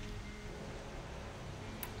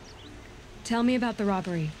 Tell me about the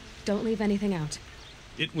robbery. Don't leave anything out.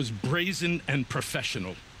 It was brazen and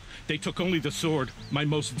professional. They took only the sword, my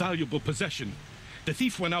most valuable possession. The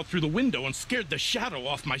thief went out through the window and scared the shadow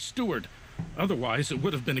off my steward. Otherwise, it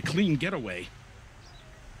would have been a clean getaway.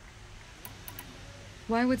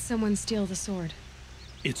 Why would someone steal the sword?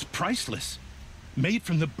 It's priceless. Made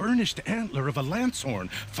from the burnished antler of a lancehorn,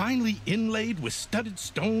 finely inlaid with studded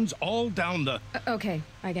stones all down the... Okay,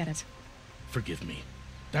 I get it. Forgive me.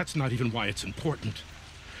 That's not even why it's important.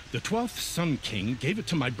 The 12th Sun King gave it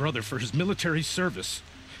to my brother for his military service.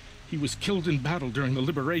 He was killed in battle during the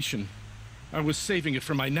liberation. I was saving it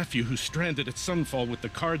for my nephew who's stranded at Sunfall with the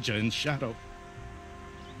Carja in shadow.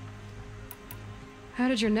 How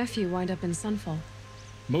did your nephew wind up in Sunfall?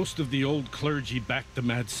 Most of the old clergy backed the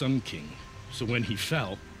Mad Sun King, so when he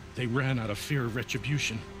fell, they ran out of fear of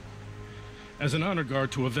retribution. As an honor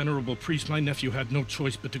guard to a venerable priest, my nephew had no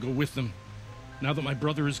choice but to go with them. Now that my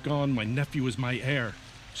brother is gone, my nephew is my heir,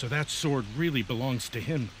 so that sword really belongs to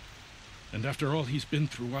him. And after all he's been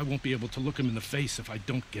through, I won't be able to look him in the face if I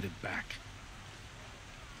don't get it back.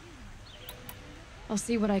 I'll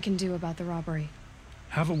see what I can do about the robbery.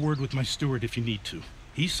 Have a word with my steward if you need to.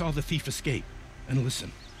 He saw the thief escape. And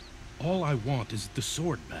listen, all I want is the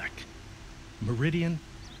sword back. Meridian,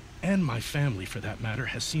 and my family for that matter,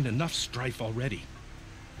 has seen enough strife already.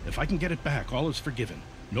 If I can get it back, all is forgiven.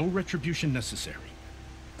 No retribution necessary.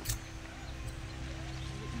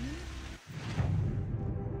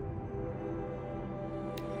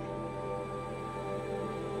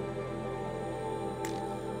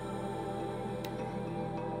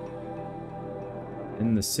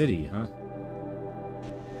 In the city, huh?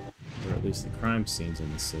 Or at least the crime scenes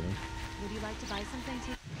in the city. Would you like to buy something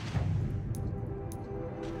too?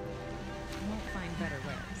 You won't find better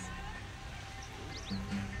wares.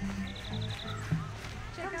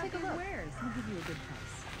 Check out these wares. We'll give you a good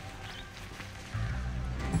price.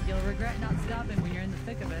 You'll regret not stopping when you're in the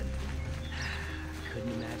thick of it.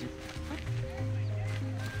 Couldn't imagine.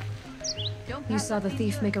 You saw the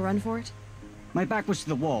thief make a run for it? My back was to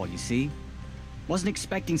the wall, you see? Wasn't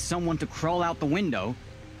expecting someone to crawl out the window.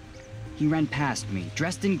 He ran past me,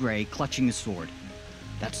 dressed in gray, clutching a sword.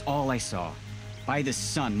 That's all I saw. By the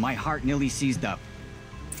sun, my heart nearly seized up.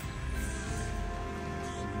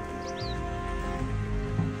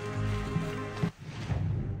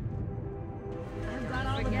 I've got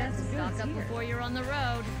all the best stock up before you're on the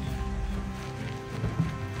road.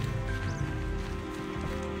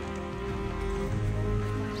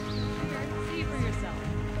 See for yourself.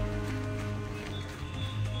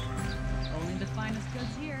 Only the finest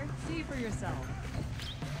goods here. See for yourself.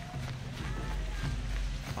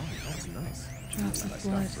 Oh, that's nice. Drops of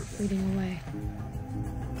blood bleeding away.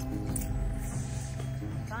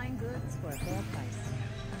 Fine goods for a fair price.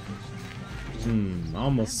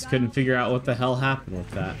 Almost couldn't figure out what the hell happened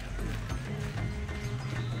with that.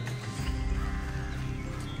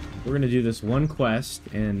 We're gonna do this one quest,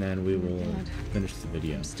 and then we will finish the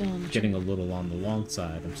video. Getting a little on the long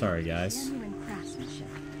side. I'm sorry, guys. Genuine craftsmanship.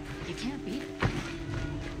 You can't beat it.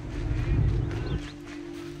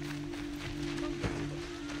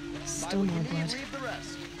 Still more blood.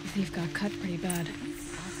 The thief got cut pretty bad.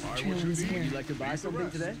 Trail in his hair. Would you like to buy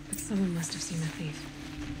something today? But someone must have seen the thief.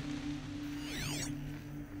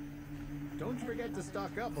 Don't forget to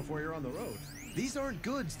stock up before you're on the road. These aren't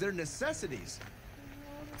goods, they're necessities.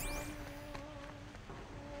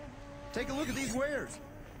 Take a look at these wares.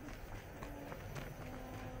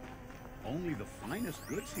 Only the finest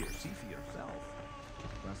goods here. See for yourself.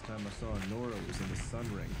 Last time I saw Nora was in the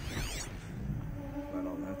Sun Ring. Glad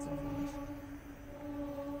all that's off the list.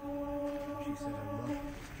 She said her mother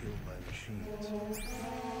was killed by machines.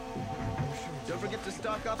 Don't forget to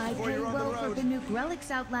stock up I before pay you're on well the for road. the new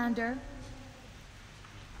relics, Outlander.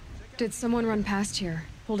 Did someone run past here,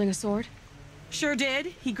 holding a sword? Sure did.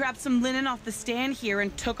 He grabbed some linen off the stand here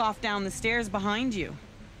and took off down the stairs behind you.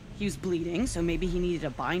 He was bleeding, so maybe he needed a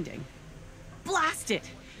binding. Blast it!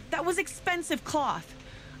 That was expensive cloth.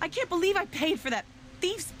 I can't believe I paid for that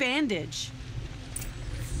thief's bandage.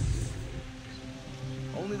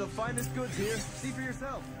 Only the finest goods here. See for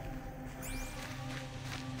yourself. Bring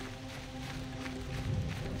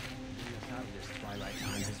us out of this twilight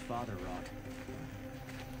time his father wrought.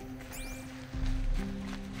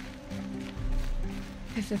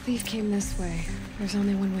 If the thief came this way, there's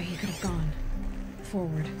only one way he could have gone.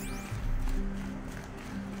 Forward.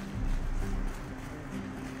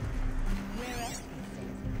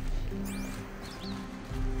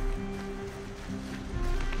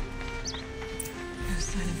 No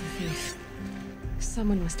sign of the thief.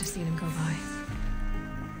 Someone must have seen him go by.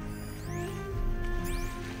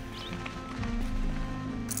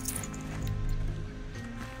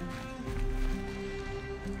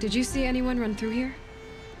 Did you see anyone run through here?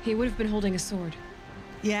 He would have been holding a sword.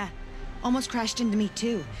 Yeah. Almost crashed into me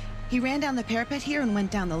too. He ran down the parapet here and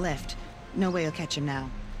went down the lift. No way you'll catch him now.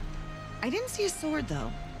 I didn't see a sword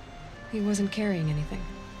though. He wasn't carrying anything.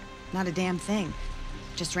 Not a damn thing.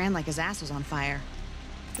 Just ran like his ass was on fire.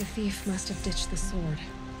 The thief must have ditched the sword.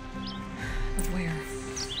 But where?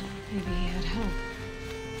 Maybe he had help.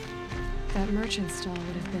 That merchant stall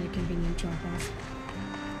would have been a convenient drop-off.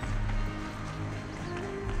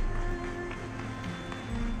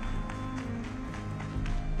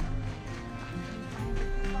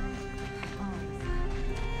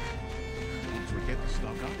 Don't forget to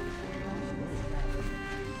stock up.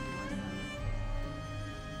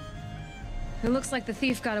 It looks like the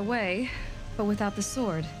thief got away, but without the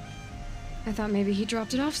sword. I thought maybe he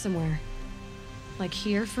dropped it off somewhere. Like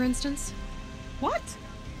here, for instance? What?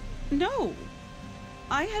 No.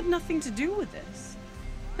 I had nothing to do with this.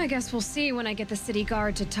 I guess we'll see when I get the city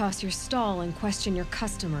guard to toss your stall and question your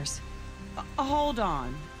customers. Hold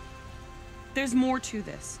on. There's more to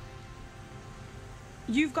this.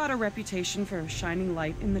 You've got a reputation for shining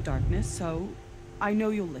light in the darkness, so I know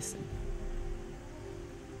you'll listen.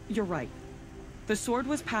 You're right. The sword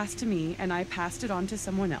was passed to me, and I passed it on to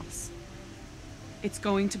someone else. It's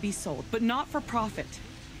going to be sold, but not for profit.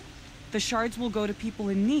 The shards will go to people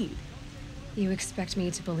in need. You expect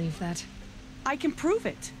me to believe that? I can prove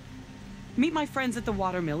it. Meet my friends at the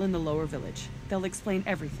watermill in the lower village. They'll explain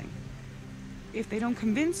everything. If they don't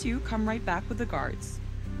convince you, come right back with the guards.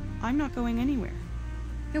 I'm not going anywhere.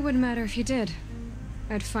 It wouldn't matter if you did.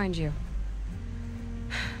 I'd find you.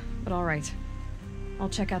 But all right. I'll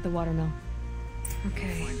check out the watermill.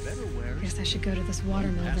 Okay. Guess I should go to this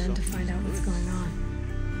watermill then to find out what's going on.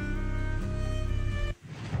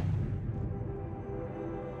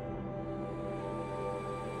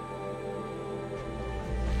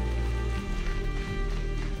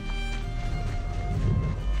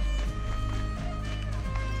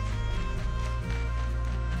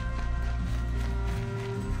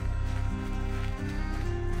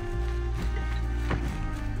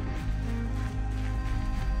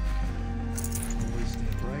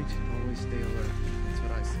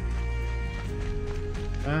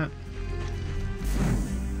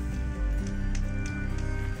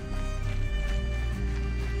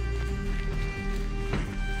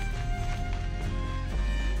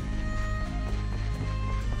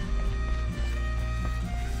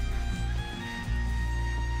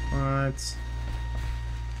 What?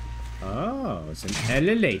 Oh, it's an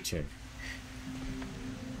elevator.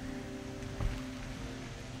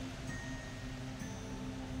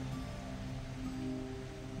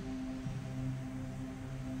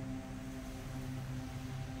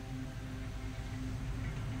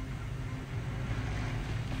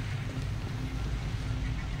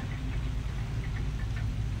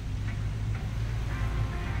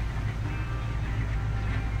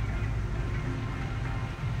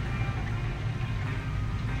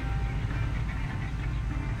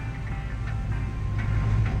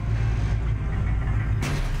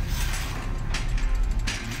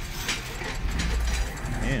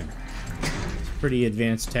 Pretty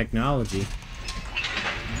advanced technology.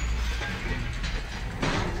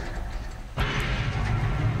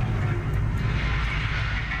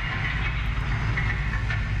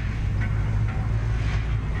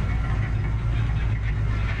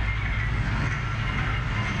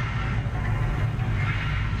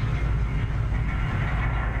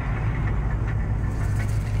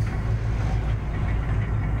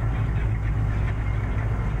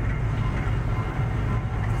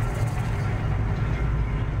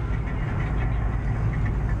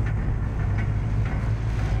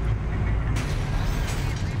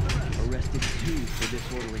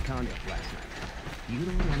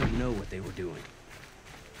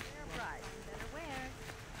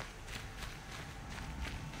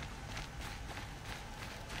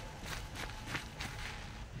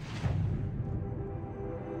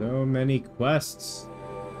 So many quests.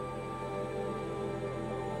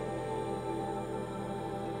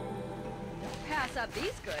 Don't pass up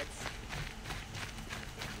these goods.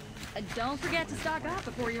 Don't forget to stock up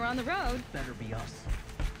before you're on the road. Better be us.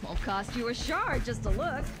 Won't cost you a shard just to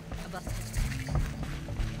look.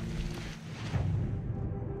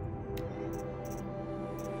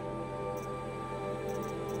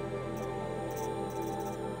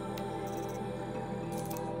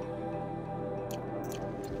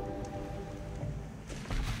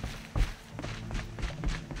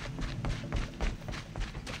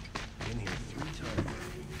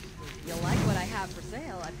 For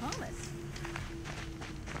sale, I promise.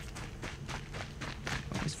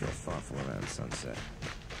 I always feel thoughtful around sunset.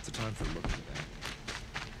 It's a time for looking back.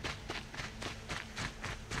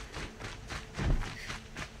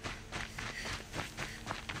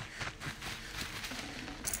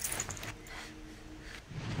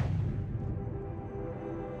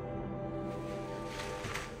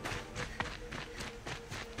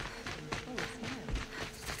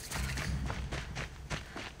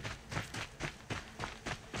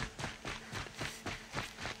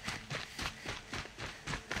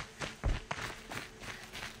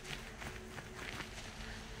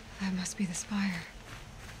 That must be the spire.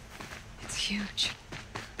 It's huge.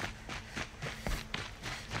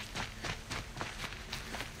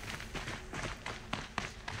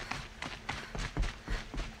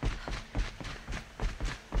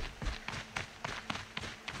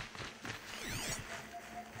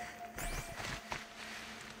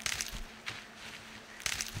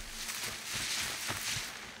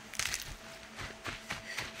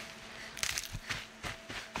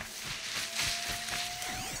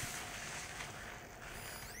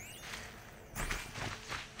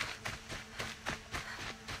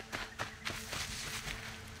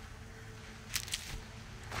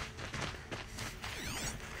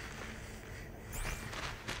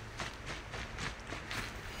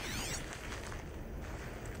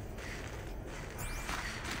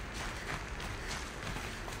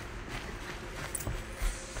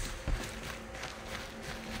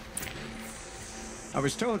 I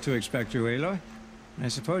was told to expect you, Aloy. I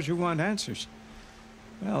suppose you want answers.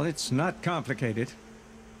 Well, it's not complicated.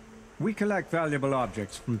 We collect valuable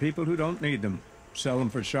objects from people who don't need them, sell them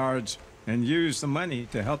for shards, and use the money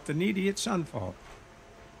to help the needy at Sunfall.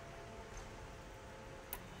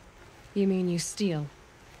 You mean you steal?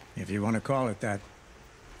 If you want to call it that.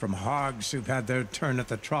 From hogs who've had their turn at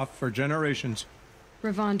the trough for generations.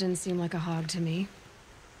 Ravon didn't seem like a hog to me.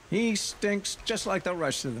 He stinks just like the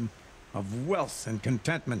rest of them, of wealth and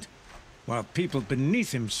contentment, while people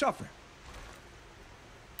beneath him suffer.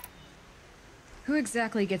 Who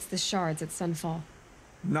exactly gets the shards at Sunfall?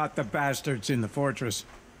 Not the bastards in the fortress.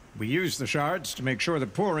 We use the shards to make sure the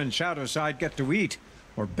poor in Shadowside get to eat,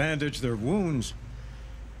 or bandage their wounds.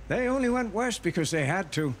 They only went west because they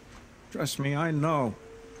had to. Trust me, I know.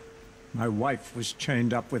 My wife was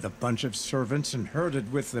chained up with a bunch of servants and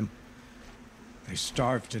herded with them. They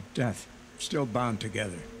starved to death, still bound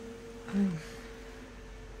together. I'm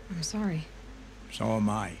sorry. So am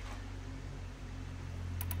I.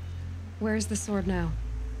 Where's the sword now?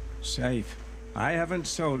 Safe. I haven't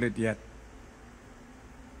sold it yet.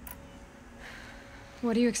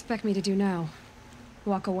 What do you expect me to do now?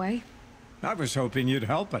 Walk away? I was hoping you'd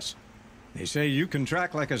help us. They say you can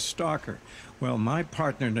track like a stalker. Well, my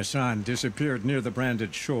partner Nassan disappeared near the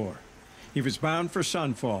branded shore. He was bound for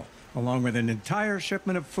Sunfall, along with an entire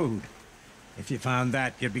shipment of food. If you found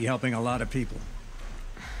that, you'd be helping a lot of people.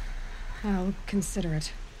 I'll consider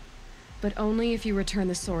it. But only if you return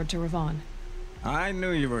the sword to Ravon. I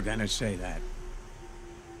knew you were gonna say that.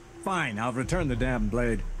 Fine, I'll return the damn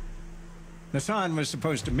blade. Nassan was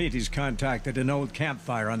supposed to meet his contact at an old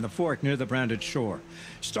campfire on the fork near the branded shore.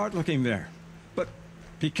 Start looking there. But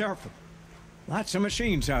be careful. Lots of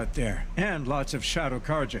machines out there, and lots of Shadow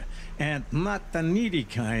Carja. And not the needy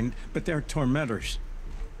kind, but they're tormentors.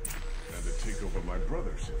 Had to take over my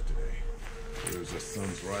brother's shift today. There's the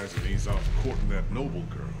sun's rise and he's off courting that noble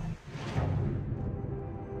girl.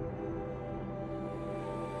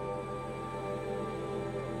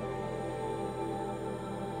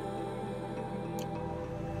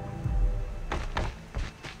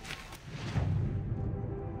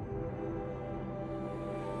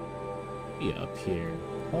 Up here.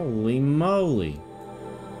 Holy moly.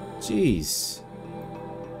 Jeez.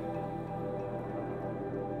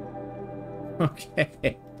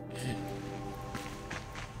 Okay.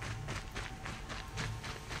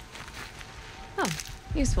 Oh,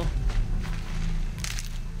 useful.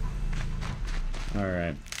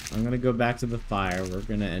 Alright. I'm gonna go back to the fire. We're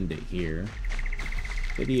gonna end it here.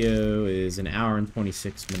 Video is an hour and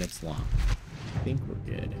 26 minutes long. I think we're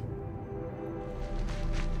good.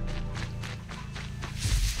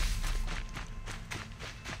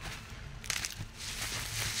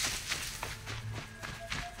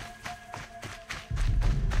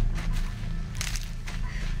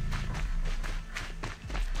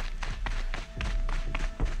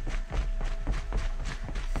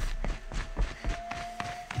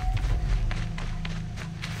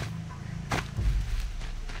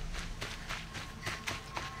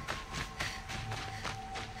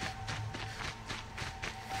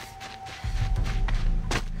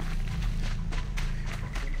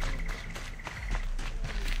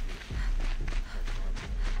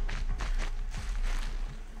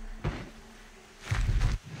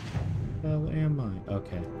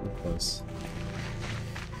 Okay, we're close.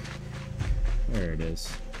 There it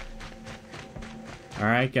is.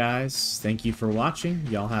 Alright guys, thank you for watching.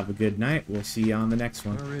 Y'all have a good night. We'll see you on the next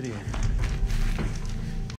one. Meridian.